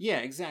 Yeah. Yeah,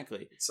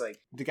 exactly. It's like,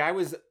 the guy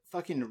was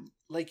fucking,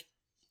 like,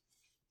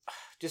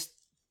 just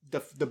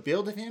the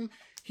build of him.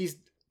 He's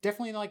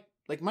definitely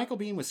like Michael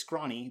Biehn was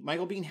scrawny.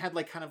 Michael Biehn had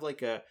like kind of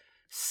like a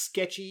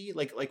sketchy,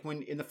 like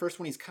when in the first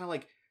one he's kind of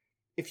like,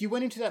 if you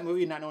went into that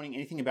movie not knowing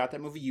anything about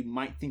that movie, you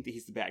might think that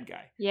he's the bad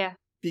guy. Yeah.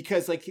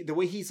 Because like the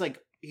way he's like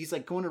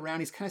going around,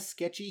 he's kind of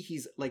sketchy.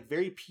 He's like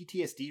very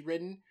PTSD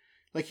ridden.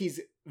 Like, he's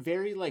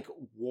very like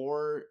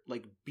war,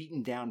 like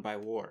beaten down by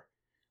war.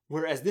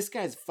 Whereas this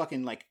guy's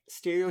fucking like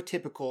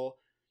stereotypical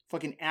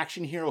fucking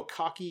action hero,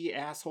 cocky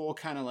asshole,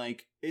 kind of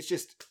like, it's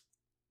just,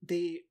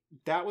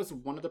 that was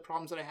one of the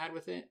problems that I had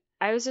with it.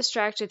 I was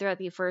distracted throughout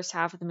the first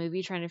half of the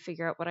movie trying to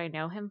figure out what I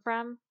know him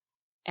from.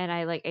 And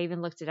I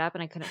even looked it up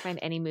and I couldn't find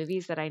any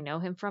movies that I know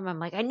him from. I'm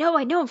like, I know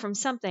him from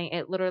something.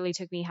 It literally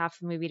took me half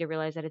the movie to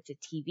realize that it's a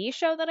TV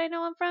show that I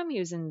know him from. He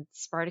was in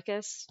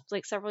Spartacus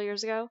like several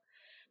years ago.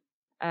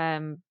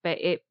 But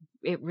it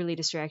really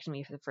distracted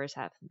me for the first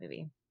half of the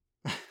movie.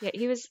 Yeah,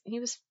 he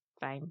was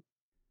fine.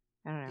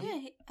 I don't know.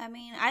 Yeah, I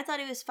mean, I thought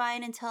he was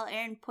fine until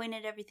Aaron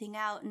pointed everything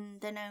out,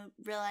 and then I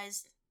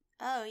realized,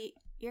 oh,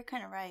 you're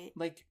kind of right.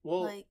 Like,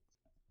 well,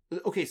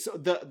 okay, so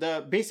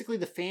the basically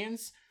the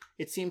fans,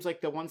 it seems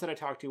like the ones that I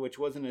talked to, which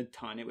wasn't a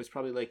ton, it was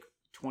probably like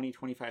 20,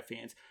 25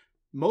 fans.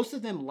 Most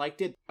of them liked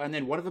it, and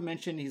then one of them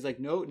mentioned, he's like,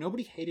 no,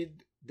 nobody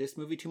hated this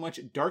movie too much.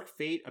 Dark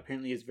Fate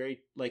apparently is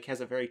very, like,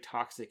 has a very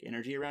toxic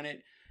energy around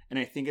it. And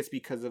I think it's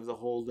because of the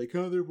whole, like,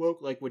 oh, they're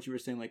woke, like what you were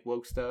saying, like,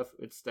 woke stuff.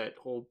 It's that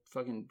whole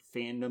fucking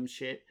fandom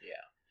shit.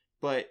 Yeah.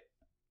 But,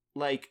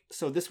 like,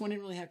 so this one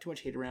didn't really have too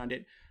much hate around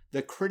it.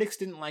 The critics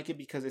didn't like it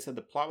because they said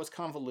the plot was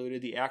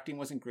convoluted, the acting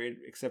wasn't great,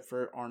 except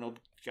for Arnold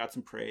got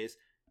some praise.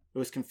 It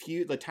was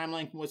confused, the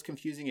timeline was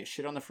confusing, it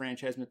shit on the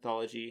franchise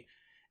mythology,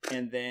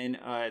 and then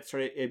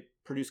it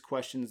produced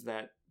questions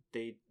that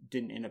they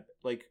didn't end up,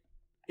 like,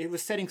 it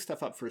was setting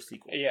stuff up for a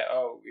sequel. Yeah,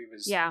 it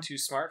was too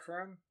smart for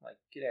him? Like,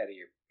 get out of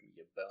here,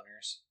 you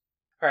boners.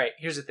 Alright,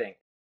 here's the thing.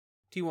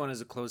 T1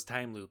 is a closed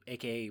time loop,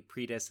 aka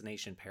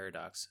predestination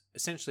paradox.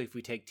 Essentially, if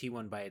we take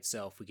T1 by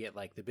itself, we get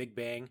like the Big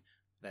Bang,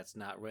 that's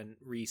not when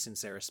Reese and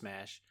Sarah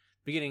smash,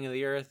 beginning of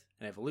the Earth,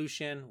 an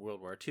evolution,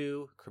 World War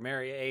II,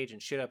 Chromaria Age,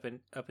 and shit up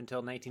until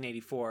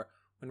 1984,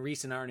 when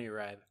Reese and Arnie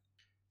arrive.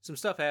 Some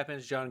stuff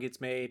happens, John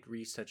gets made,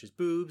 Reese touches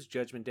boobs,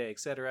 Judgment Day,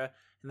 etc.,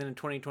 and then in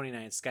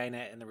 2029,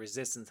 Skynet and the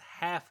Resistance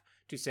have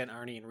to send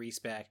Arnie and Reese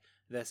back.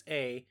 Thus,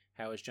 A,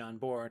 how is John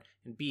born?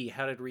 And B,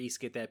 how did Reese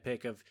get that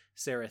pic of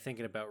Sarah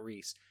thinking about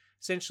Reese?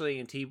 Essentially,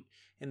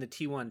 in the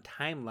T1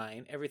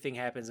 timeline, everything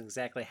happens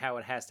exactly how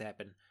it has to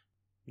happen.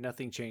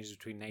 Nothing changes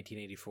between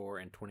 1984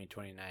 and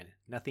 2029.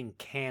 Nothing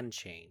can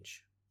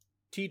change.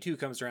 T2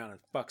 comes around and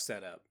fucks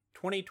that up.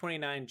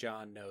 2029,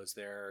 John knows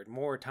there are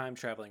more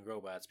time-traveling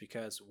robots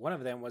because one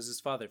of them was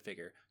his father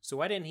figure. So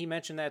why didn't he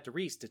mention that to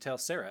Reese to tell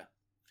Sarah?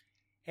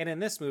 And in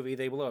this movie,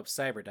 they blow up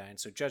Cyberdyne,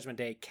 so Judgment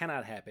Day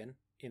cannot happen,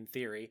 in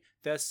theory,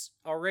 thus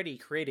already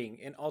creating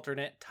an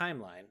alternate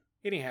timeline.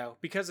 Anyhow,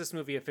 because this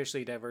movie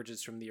officially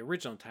diverges from the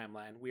original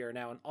timeline, we are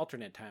now in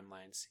alternate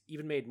timelines,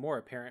 even made more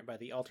apparent by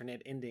the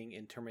alternate ending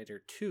in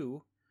Terminator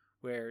 2,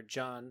 where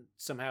John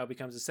somehow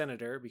becomes a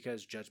senator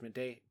because Judgment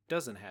Day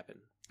doesn't happen.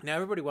 Now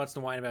everybody wants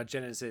to whine about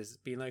Genesis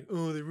being like,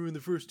 oh, they ruined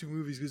the first 2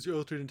 movies because they're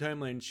alternate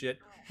timeline shit.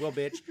 Well,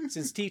 bitch,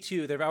 since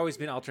T2, there have always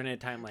been alternate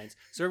timelines,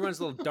 so everyone's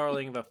little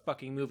darling of a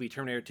fucking movie,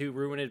 Terminator 2,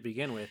 ruined it to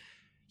begin with.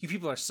 You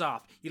people are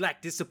soft. You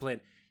lack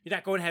discipline. You're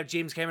not going to have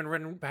James Cameron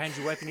running behind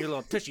your wife and your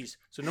little tushies.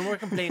 So no more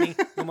complaining.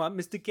 No more,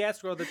 Mr.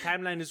 Castro, the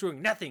timeline is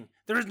ruined. Nothing.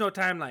 There is no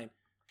timeline.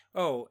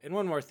 Oh, and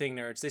one more thing,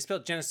 nerds. They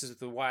spelled Genesis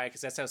with a Y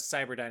because that's how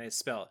Cyberdyne is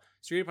spelled.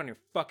 So read up on your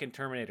fucking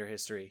Terminator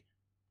history.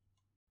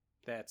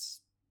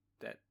 That's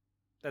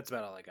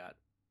about all I got.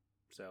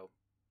 So,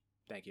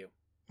 thank you.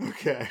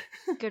 Okay.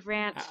 Good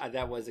rant.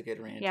 That was a good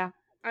rant. Yeah.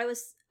 I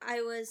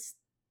was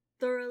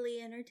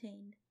thoroughly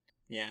entertained.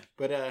 Yeah,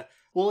 but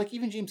well, like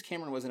even James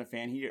Cameron wasn't a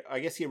fan. I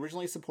guess he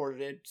originally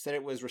supported it, said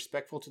it was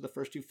respectful to the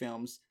first 2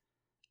 films,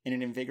 and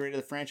it invigorated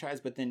the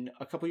franchise. But then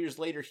a couple years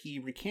later, he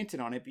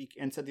recanted on it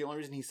and said the only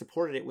reason he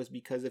supported it was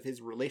because of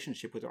his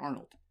relationship with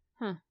Arnold.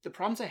 The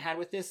problems I had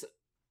with this,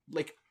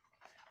 like,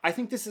 I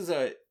think this is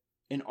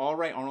an all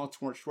right Arnold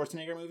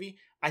Schwarzenegger movie.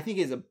 I think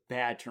it is a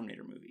bad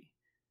Terminator movie.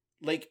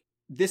 Like,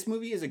 this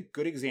movie is a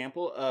good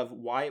example of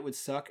why it would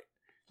suck.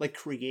 Like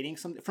creating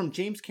something from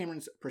James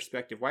Cameron's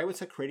perspective, why would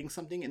suck creating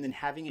something and then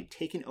having it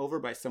taken over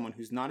by someone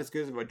who's not as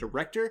good of a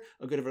director,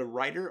 a good of a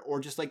writer, or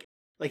just like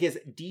as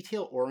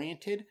detail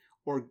oriented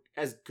or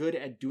as good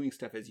at doing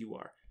stuff as you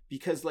are?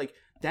 Because like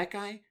that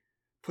guy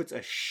puts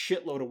a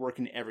shitload of work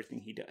into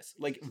everything he does,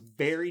 like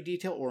very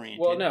detail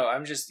oriented. Well, no,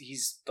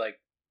 he's like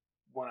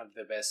one of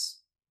the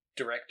best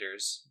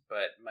directors,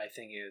 but my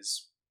thing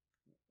is,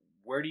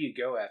 where do you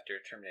go after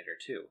Terminator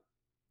 2?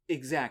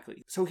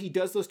 Exactly. So he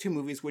does those 2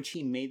 movies, which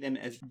he made them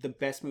as the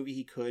best movie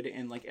he could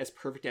and like as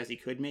perfect as he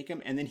could make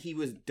them, and then he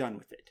was done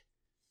with it.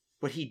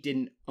 But he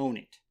didn't own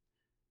it.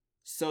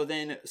 So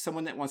then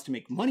someone that wants to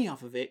make money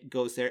off of it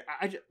goes there.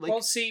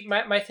 Well, see,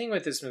 my thing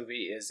with this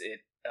movie is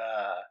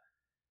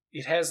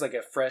it has like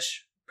a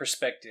fresh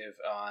perspective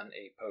on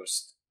a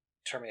post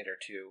Terminator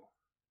 2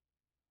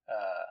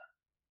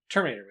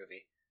 Terminator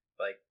movie.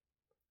 Like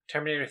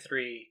Terminator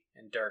 3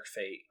 and Dark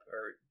Fate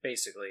are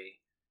basically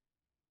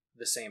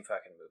the same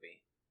fucking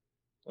movie.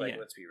 Like,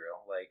 let's be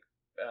real. Like,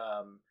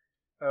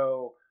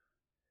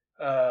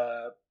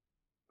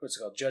 what's it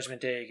called?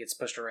 Judgment Day gets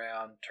pushed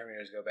around,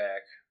 Terminators go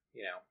back,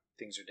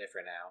 things are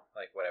different now,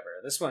 like, whatever.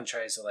 This one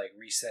tries to, like,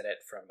 reset it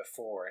from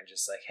before and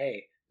just, like,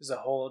 hey, there's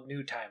a whole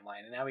new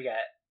timeline, and now we got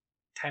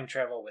time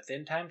travel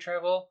within time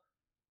travel.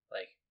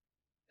 Like,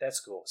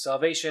 that's cool.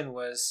 Salvation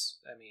was,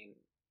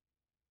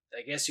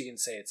 I guess you can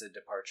say it's a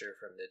departure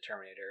from the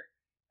Terminator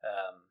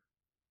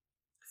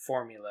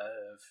formula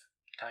of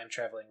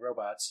time-traveling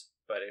robots,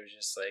 but it was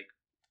just like,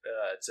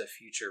 it's a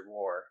future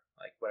war,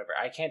 like, whatever.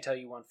 I can't tell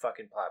you one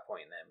fucking plot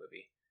point in that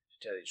movie, to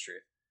tell you the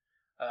truth.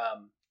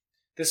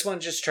 This one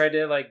just tried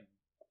to, like,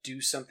 do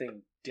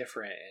something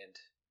different, and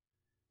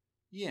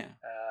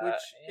which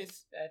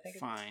is I think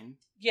fine.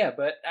 Yeah,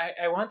 but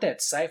I want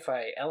that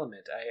sci-fi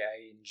element.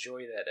 I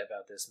enjoy that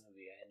about this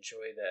movie. I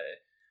enjoy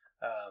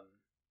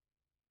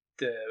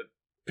the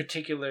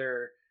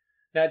particular,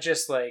 not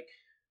just like,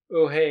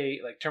 oh, hey,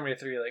 like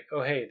Terminator 3, like,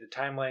 oh, hey, the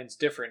timeline's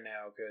different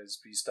now because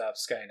we stopped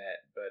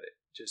Skynet, but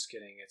just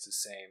kidding, it's the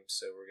same,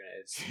 so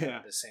it's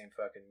the same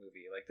fucking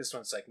movie. Like, this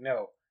one's like,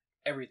 no,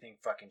 everything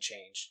fucking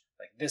changed.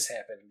 Like, this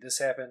happened, this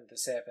happened,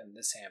 this happened,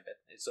 this happened.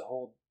 It's a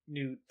whole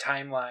new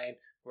timeline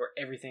where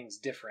everything's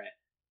different.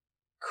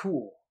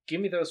 Cool.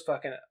 Give me those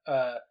fucking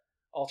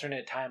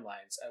alternate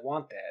timelines. I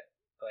want that.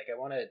 Like, I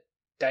want to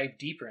dive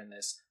deeper in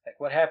this.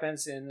 Like, what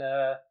happens in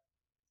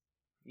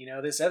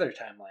this other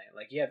timeline?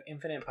 Like, you have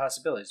infinite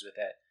possibilities with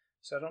that.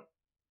 So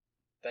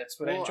that's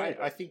what I enjoyed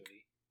about I think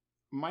movie.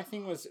 My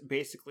thing was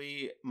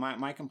basically,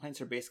 my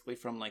complaints are basically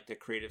from, like, the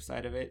creative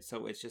side of it.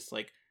 So it's just,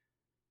 like,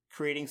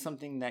 creating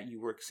something that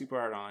you work super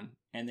hard on,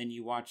 and then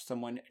you watch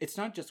someone. It's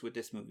not just with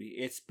this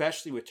movie,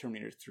 especially with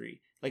Terminator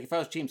 3. Like, if I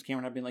was James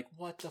Cameron, I'd be like,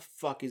 what the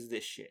fuck is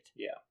this shit?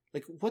 Yeah.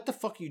 Like, what the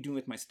fuck are you doing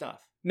with my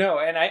stuff? No,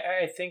 and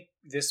I think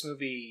this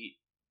movie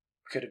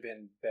could have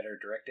been better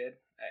directed.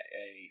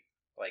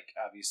 Like,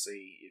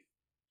 obviously, if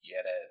you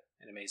had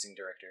an amazing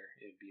director,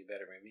 it would be a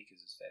better movie,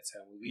 because that's how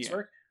movies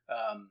work.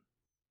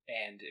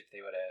 And if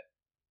they would have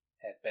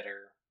had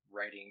better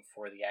writing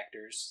for the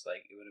actors,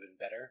 like, it would have been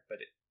better. But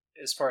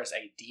as far as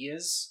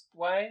ideas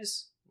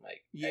wise,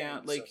 like,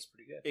 it's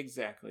pretty good.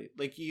 Exactly.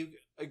 Like,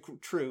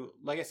 true.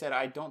 Like I said,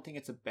 I don't think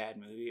it's a bad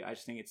movie. I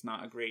just think it's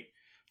not a great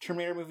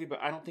Terminator movie,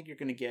 but I don't think you're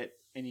going to get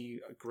any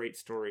great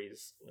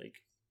stories. Like,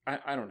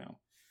 I don't know.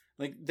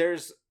 Like,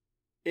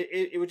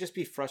 it would just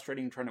be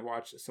frustrating trying to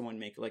watch someone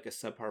make, like, a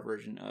subpar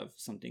version of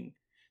something,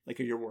 like,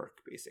 your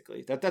work,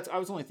 basically. That's I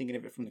was only thinking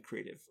of it from the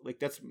creative. Like,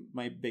 that's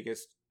my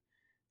biggest,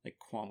 like,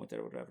 qualm with it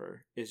or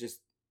whatever, is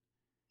just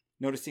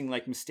noticing,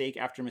 like, mistake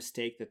after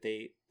mistake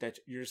that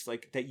you're just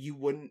like, that you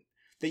wouldn't,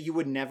 that you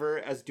would never,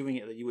 as doing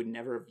it, that you would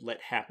never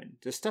let happen.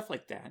 Just stuff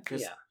like that.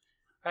 Just,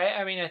 yeah.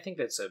 I mean, I think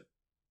that's a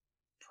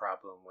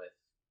problem with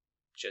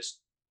just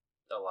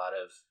a lot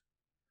of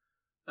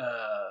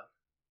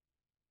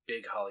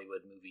big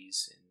Hollywood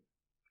movies in,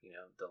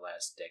 the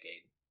last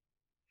decade.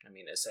 I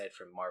mean, aside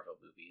from Marvel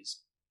movies,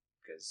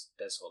 because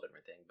that's a whole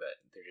different thing, but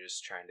they're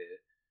just trying to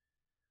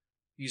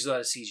use a lot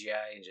of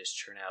CGI and just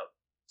churn out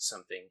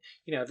something.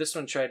 This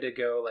one tried to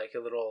go like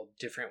a little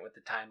different with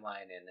the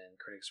timeline, and then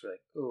critics were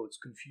like, "Oh, it's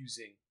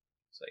confusing."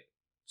 It's like,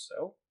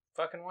 so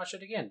fucking watch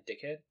it again,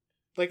 dickhead.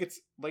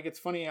 It's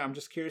funny. I'm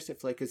just curious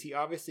if because he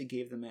obviously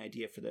gave them the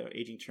idea for the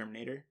aging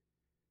Terminator.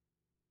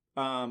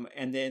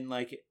 And then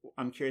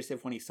I'm curious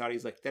if when he saw it,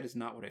 he's like, that is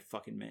not what I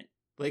fucking meant.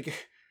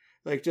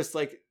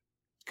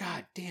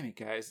 God damn it,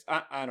 guys.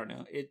 I don't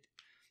know. It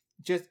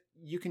just,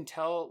 you can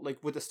tell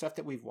with the stuff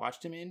that we've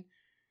watched him in,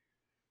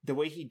 the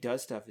way he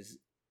does stuff is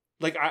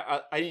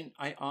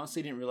I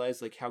honestly didn't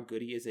realize how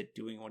good he is at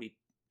doing what he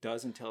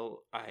does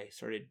until I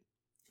started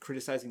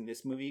criticizing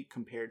this movie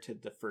compared to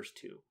the first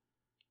two.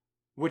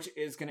 Which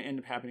is going to end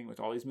up happening with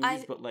all these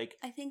movies,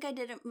 I think I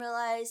didn't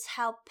realize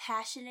how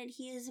passionate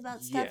he is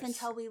about stuff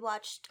until we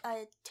watched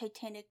a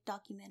Titanic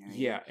documentary.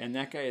 Yeah, and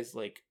that guy is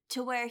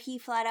to where he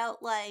flat out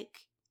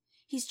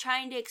he's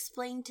trying to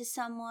explain to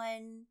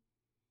someone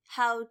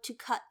how to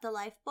cut the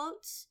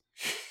lifeboats,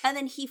 and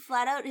then he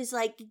flat out is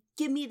like,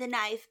 give me the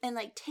knife, and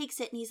takes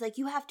it, and he's like,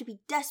 you have to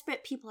be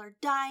desperate, people are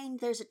dying,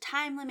 there's a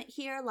time limit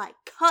here,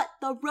 cut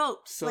the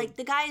ropes. So,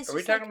 the guy is Are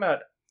we talking about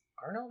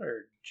Arnold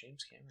or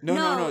James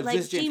Cameron? No,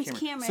 just James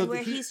Cameron so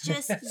where he's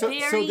just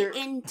very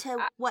into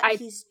what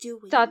he's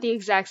doing. I thought the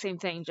exact same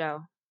thing,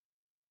 Joe.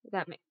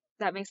 That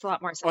makes a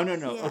lot more sense. Oh,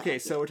 no. Yeah. Okay,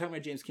 so we're talking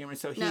about James Cameron.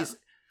 So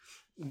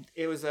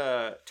it was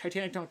a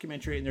Titanic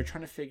documentary, and they're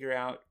trying to figure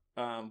out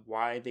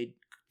why they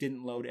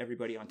didn't load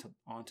everybody onto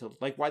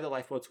why the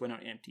lifeboats went out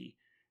empty.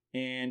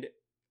 And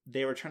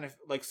they were trying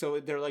to, so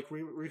they're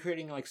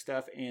recreating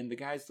stuff, and the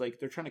guy's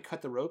they're trying to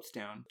cut the ropes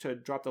down to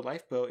drop the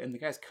lifeboat, and the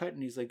guy's cut,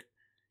 and he's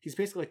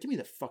basically give me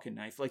the fucking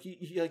knife.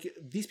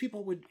 These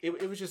people would,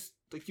 it was just,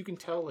 you can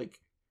tell,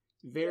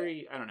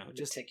 very, I don't know,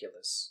 just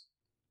meticulous.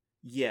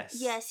 Yes.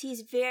 Yes,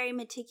 he's very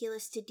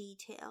meticulous to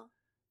detail.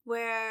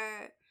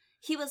 Where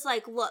he was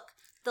like, look,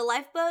 the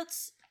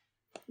lifeboats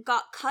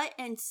got cut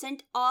and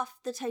sent off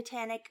the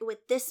Titanic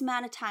with this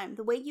amount of time.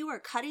 The way you were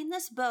cutting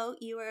this boat,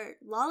 you were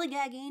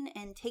lollygagging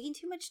and taking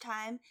too much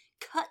time.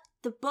 Cut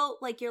the boat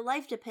like your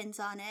life depends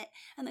on it.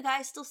 And the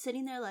guy's still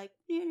sitting there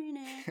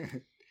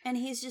and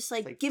he's just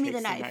give me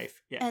the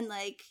knife. Yeah. And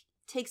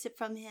takes it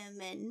from him,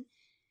 and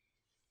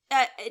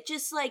it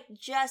just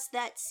just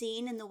that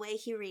scene and the way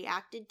he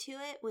reacted to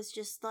it was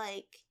just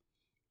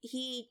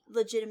he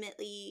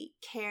legitimately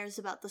cares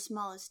about the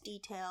smallest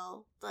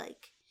detail.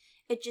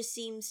 It just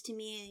seems to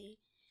me,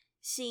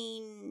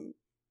 seeing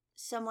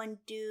someone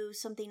do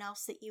something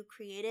else that you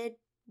created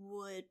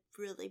would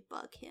really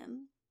bug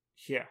him.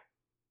 Yeah.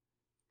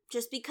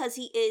 Just because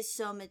he is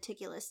so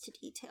meticulous to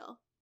detail.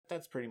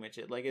 That's pretty much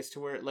it. As to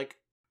where,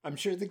 I'm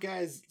sure the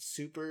guy's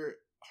super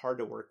hard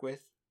to work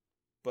with,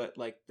 but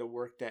the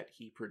work that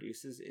he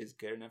produces is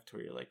good enough to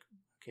where you're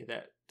okay,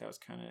 that was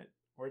kind of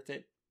worth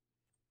it.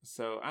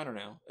 So I don't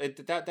know.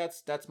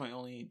 That's my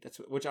only,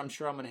 which I'm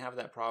sure I'm gonna have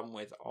that problem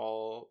with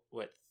all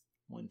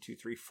 1, 2,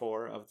 3,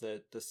 4 of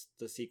the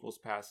sequels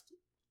past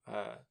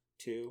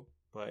 2,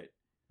 but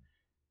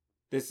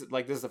this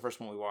is the first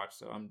one we watched,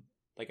 so I'm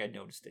I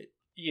noticed it.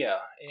 Yeah,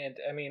 and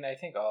I mean I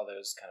think all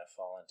those kind of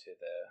fall into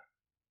the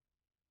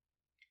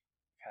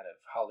kind of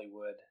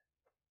Hollywood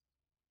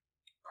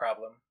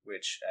problem,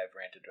 which I've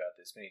ranted about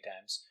this many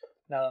times.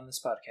 Not on this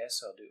podcast,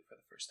 so I'll do it for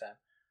the first time.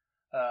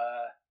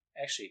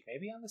 Actually,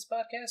 maybe on this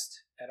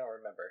podcast? I don't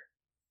remember.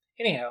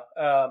 Anyhow,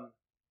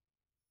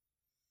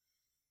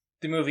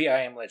 the movie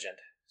I Am Legend.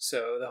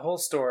 So the whole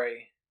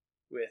story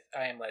with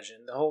I Am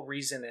Legend, the whole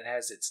reason it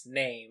has its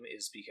name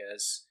is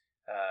because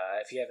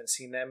if you haven't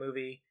seen that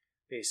movie,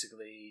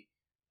 basically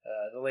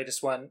the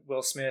latest one,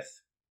 Will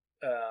Smith,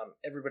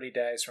 everybody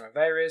dies from a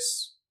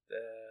virus,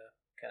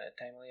 kind of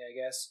timely, I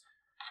guess,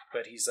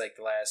 but he's the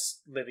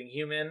last living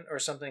human or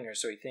something, or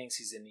so he thinks.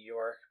 He's in New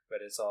York, but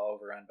it's all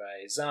overrun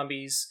by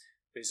zombies,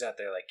 but he's out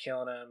there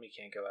killing them. He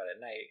can't go out at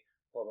night,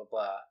 blah blah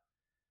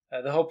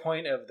blah. The whole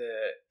point of the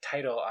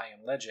title I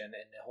Am Legend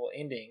and the whole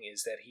ending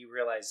is that he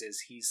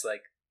realizes he's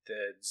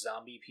the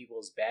zombie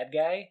people's bad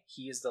guy.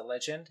 He is the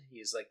legend. He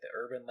is the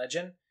urban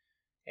legend,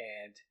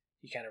 and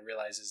he kind of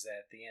realizes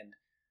that at the end.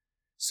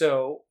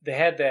 So they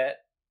had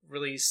that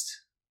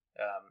released.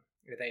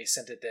 They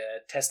sent it to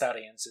test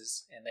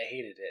audiences, and they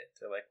hated it.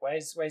 They're like, why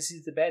is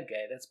he the bad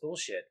guy? That's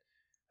bullshit.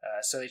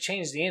 So they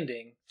changed the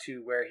ending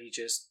to where he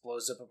just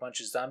blows up a bunch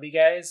of zombie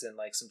guys and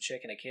some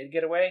chick and a kid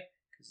get away,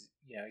 because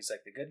he's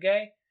the good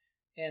guy,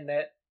 and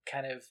that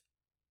kind of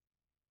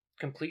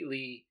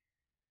completely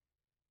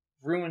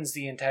ruins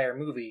the entire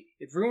movie.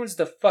 It ruins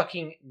the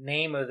fucking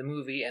name of the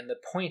movie and the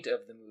point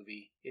of the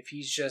movie if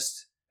he's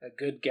just a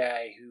good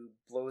guy who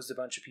blows a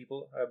bunch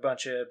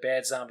of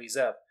bad zombies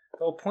up.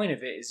 The whole point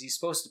of it is he's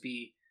supposed to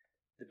be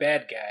the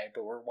bad guy,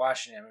 but we're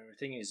watching him and we're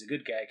thinking he's a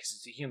good guy because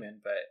it's a human,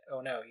 but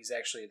oh no, he's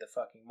actually the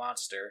fucking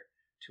monster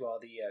to all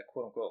the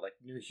quote unquote like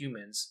new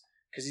humans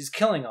because he's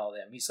killing all of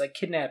them. He's like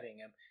kidnapping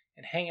them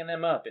and hanging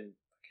them up and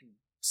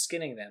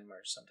skinning them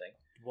or something.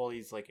 Well,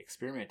 he's like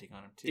experimenting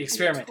on them too.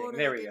 Experimenting. Totally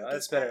there we go.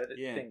 That's better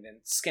thing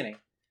than skinning.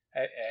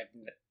 I've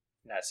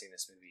not seen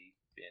this movie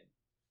in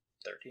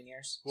 13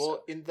 years.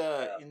 Well, so, in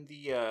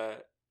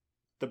the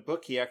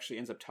book, he actually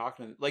ends up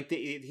talking to them.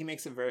 He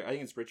makes it very. I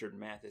think it's Richard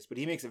Mathis, but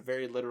he makes it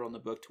very literal in the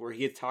book to where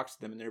he talks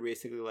to them, and they're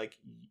basically like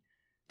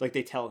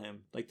they tell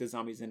him like the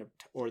zombies end up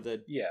or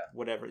the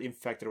whatever the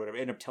infected or whatever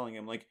end up telling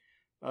him like,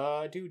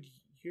 dude,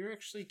 you're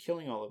actually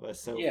killing all of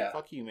us. So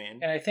fuck you,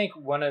 man. And I think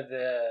one of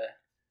the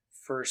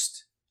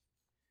first,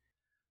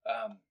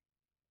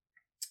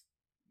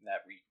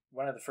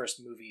 one of the first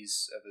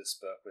movies of this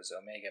book was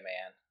Omega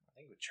Man. I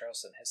think with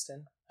Charlton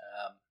Heston.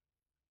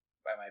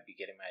 I might be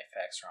getting my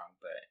facts wrong,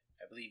 but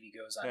I believe he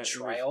goes on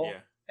trial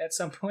at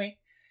some point.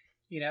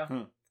 You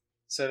know,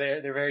 so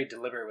they're very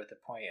deliberate with the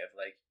point of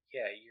like,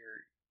 yeah,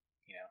 you're,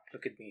 you know,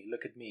 look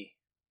at me,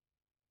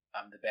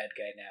 I'm the bad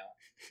guy now.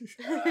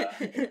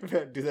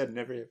 Do that in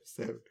every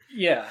episode.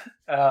 Yeah.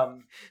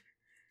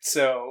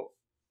 So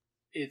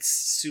it's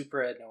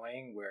super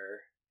annoying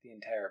where the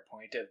entire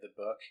point of the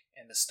book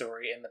and the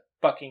story and the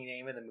fucking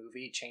name of the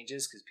movie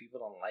changes because people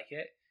don't like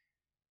it,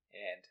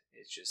 and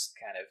it's just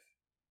kind of.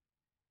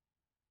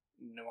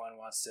 No one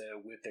wants to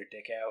whip their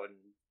dick out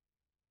and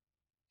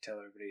tell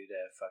everybody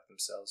to fuck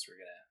themselves. We're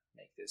gonna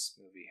make this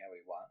movie how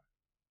we want.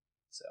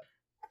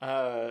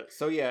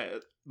 So yeah,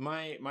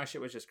 my shit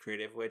was just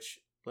creative,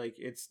 which like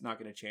it's not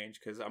gonna change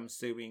because I'm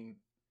assuming,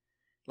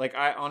 like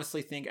I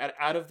honestly think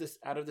out of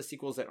the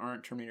sequels that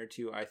aren't Terminator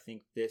 2, I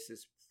think this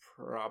is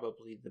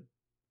probably the.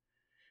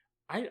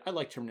 I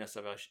like Terminator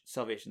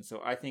Salvation,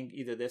 so I think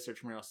either this or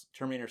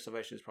Terminator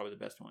Salvation is probably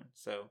the best one.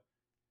 So.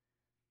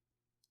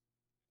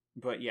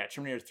 But yeah,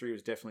 Terminator 3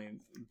 was definitely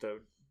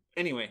the...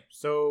 Anyway,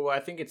 so I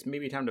think it's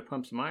maybe time to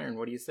pump some iron.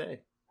 What do you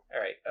say? All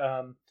right.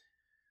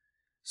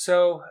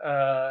 So,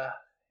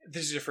 if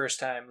this is your first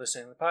time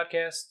listening to the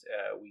podcast,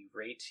 we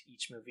rate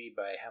each movie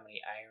by how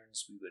many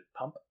irons we would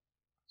pump.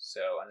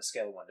 So, on a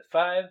scale of 1 to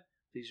 5,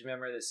 please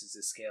remember this is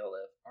a scale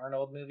of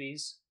Arnold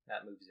movies,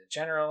 not movies in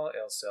general.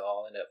 Else they'll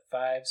all end up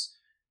 5s,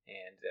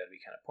 and that would be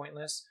kind of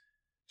pointless.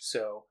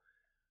 So,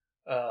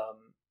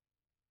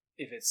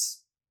 if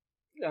it's...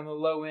 on the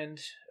low end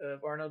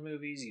of Arnold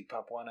movies, you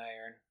pump 1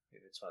 iron.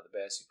 If it's one of the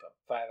best, you pump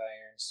 5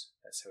 irons.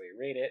 That's how we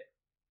rate it.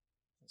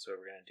 That's what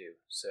we're going to do.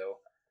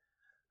 So,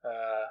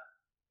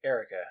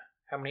 Erica,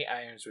 how many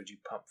irons would you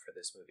pump for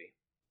this movie?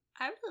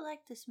 I really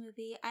like this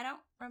movie. I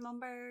don't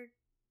remember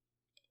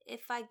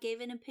if I gave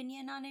an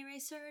opinion on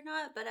Eraser or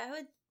not, but I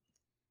would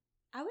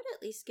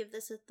at least give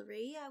this a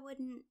 3. I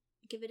wouldn't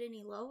give it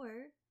any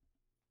lower.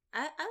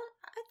 I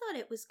thought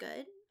it was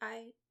good.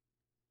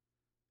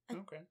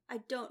 Okay. I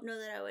don't know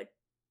that I would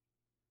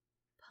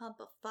pump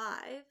a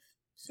 5,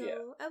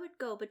 so I would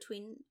go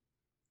between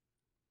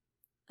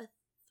a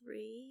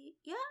 3.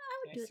 Yeah,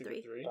 I would do a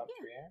 3. Pump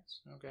 3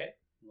 irons. Okay.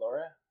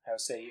 Laura, how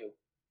say you?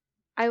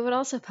 I would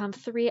also pump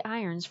 3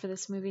 irons for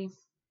this movie.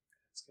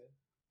 That's good.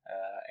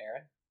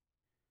 Aaron?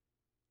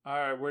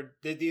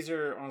 Alright, these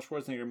are Arnold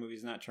Schwarzenegger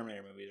movies, not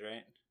Terminator movies,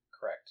 right?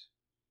 Correct.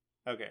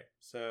 Okay,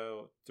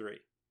 so 3.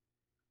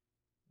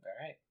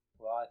 Alright.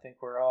 Well, I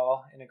think we're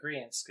all in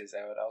agreement because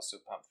I would also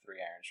pump 3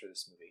 irons for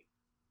this movie.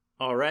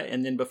 All right,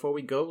 and then before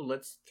we go,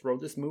 let's throw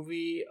this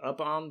movie up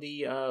on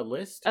the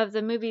list. Of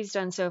the movies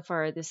done so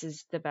far, this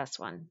is the best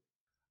one.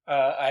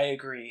 I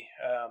agree.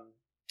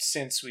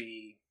 Since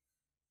we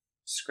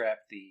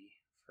scrapped the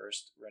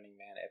first Running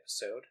Man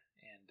episode,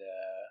 and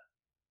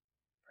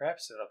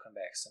perhaps it'll come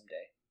back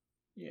someday.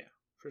 Yeah,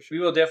 for sure.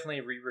 We will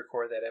definitely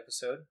re-record that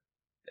episode,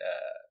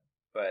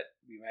 but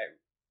we might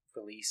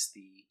release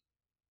the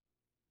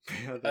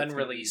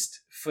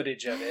unreleased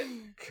footage of it.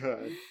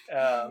 God,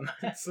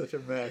 it's such a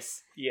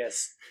mess.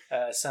 Yes,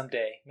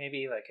 someday,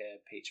 maybe like a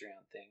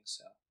Patreon thing.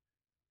 So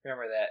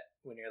remember that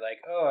when you're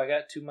like, "Oh, I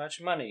got too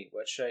much money.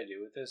 What should I do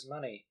with this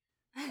money?"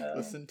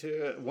 Listen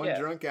to one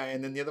drunk guy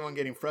and then the other one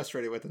getting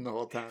frustrated with him the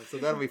whole time. So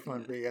that'll be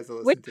fun for you guys to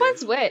listen which to. Which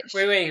one's which?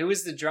 Wait, who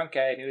was the drunk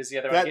guy and who was the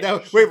other one?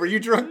 Wait, were you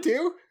drunk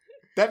too?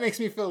 That makes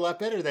me feel a lot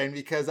better then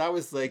because I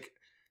was like,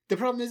 the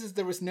problem is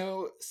there was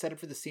no setup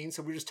for the scene,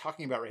 so we were just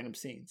talking about random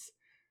scenes.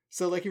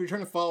 So, like, if you're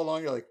trying to follow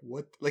along, you're like,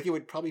 what? Like, it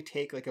would probably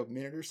take, like, a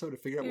minute or so to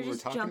figure out what we're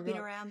talking about. You're just jumping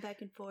around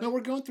back and forth. No,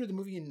 we're going through the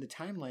movie in the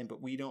timeline,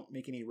 but we don't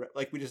make any...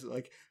 we just,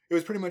 like... It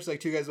was pretty much, like,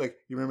 two guys, like,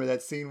 you remember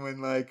that scene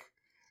when,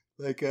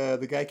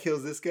 the guy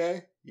kills this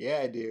guy? Yeah,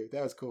 I do.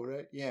 That was cool,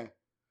 right? Yeah.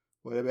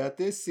 What about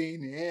this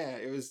scene? Yeah,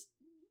 it was,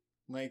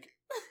 like...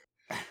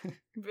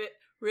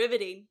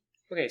 Riveting.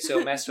 Okay,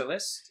 so Master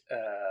List.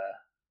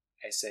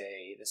 I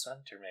say this one,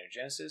 Terminator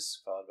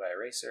Genisys, followed by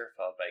Eraser,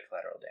 followed by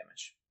Collateral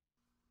Damage.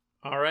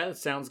 All right, that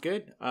sounds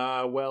good.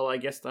 Well, I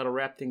guess that'll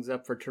wrap things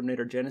up for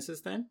Terminator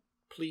Genisys then.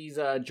 Please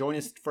join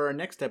us for our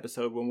next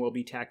episode when we'll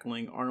be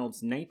tackling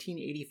Arnold's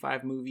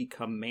 1985 movie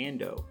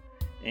Commando.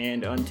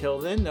 And until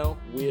then, though,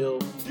 we'll...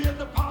 Get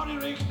the party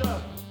rigged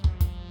up!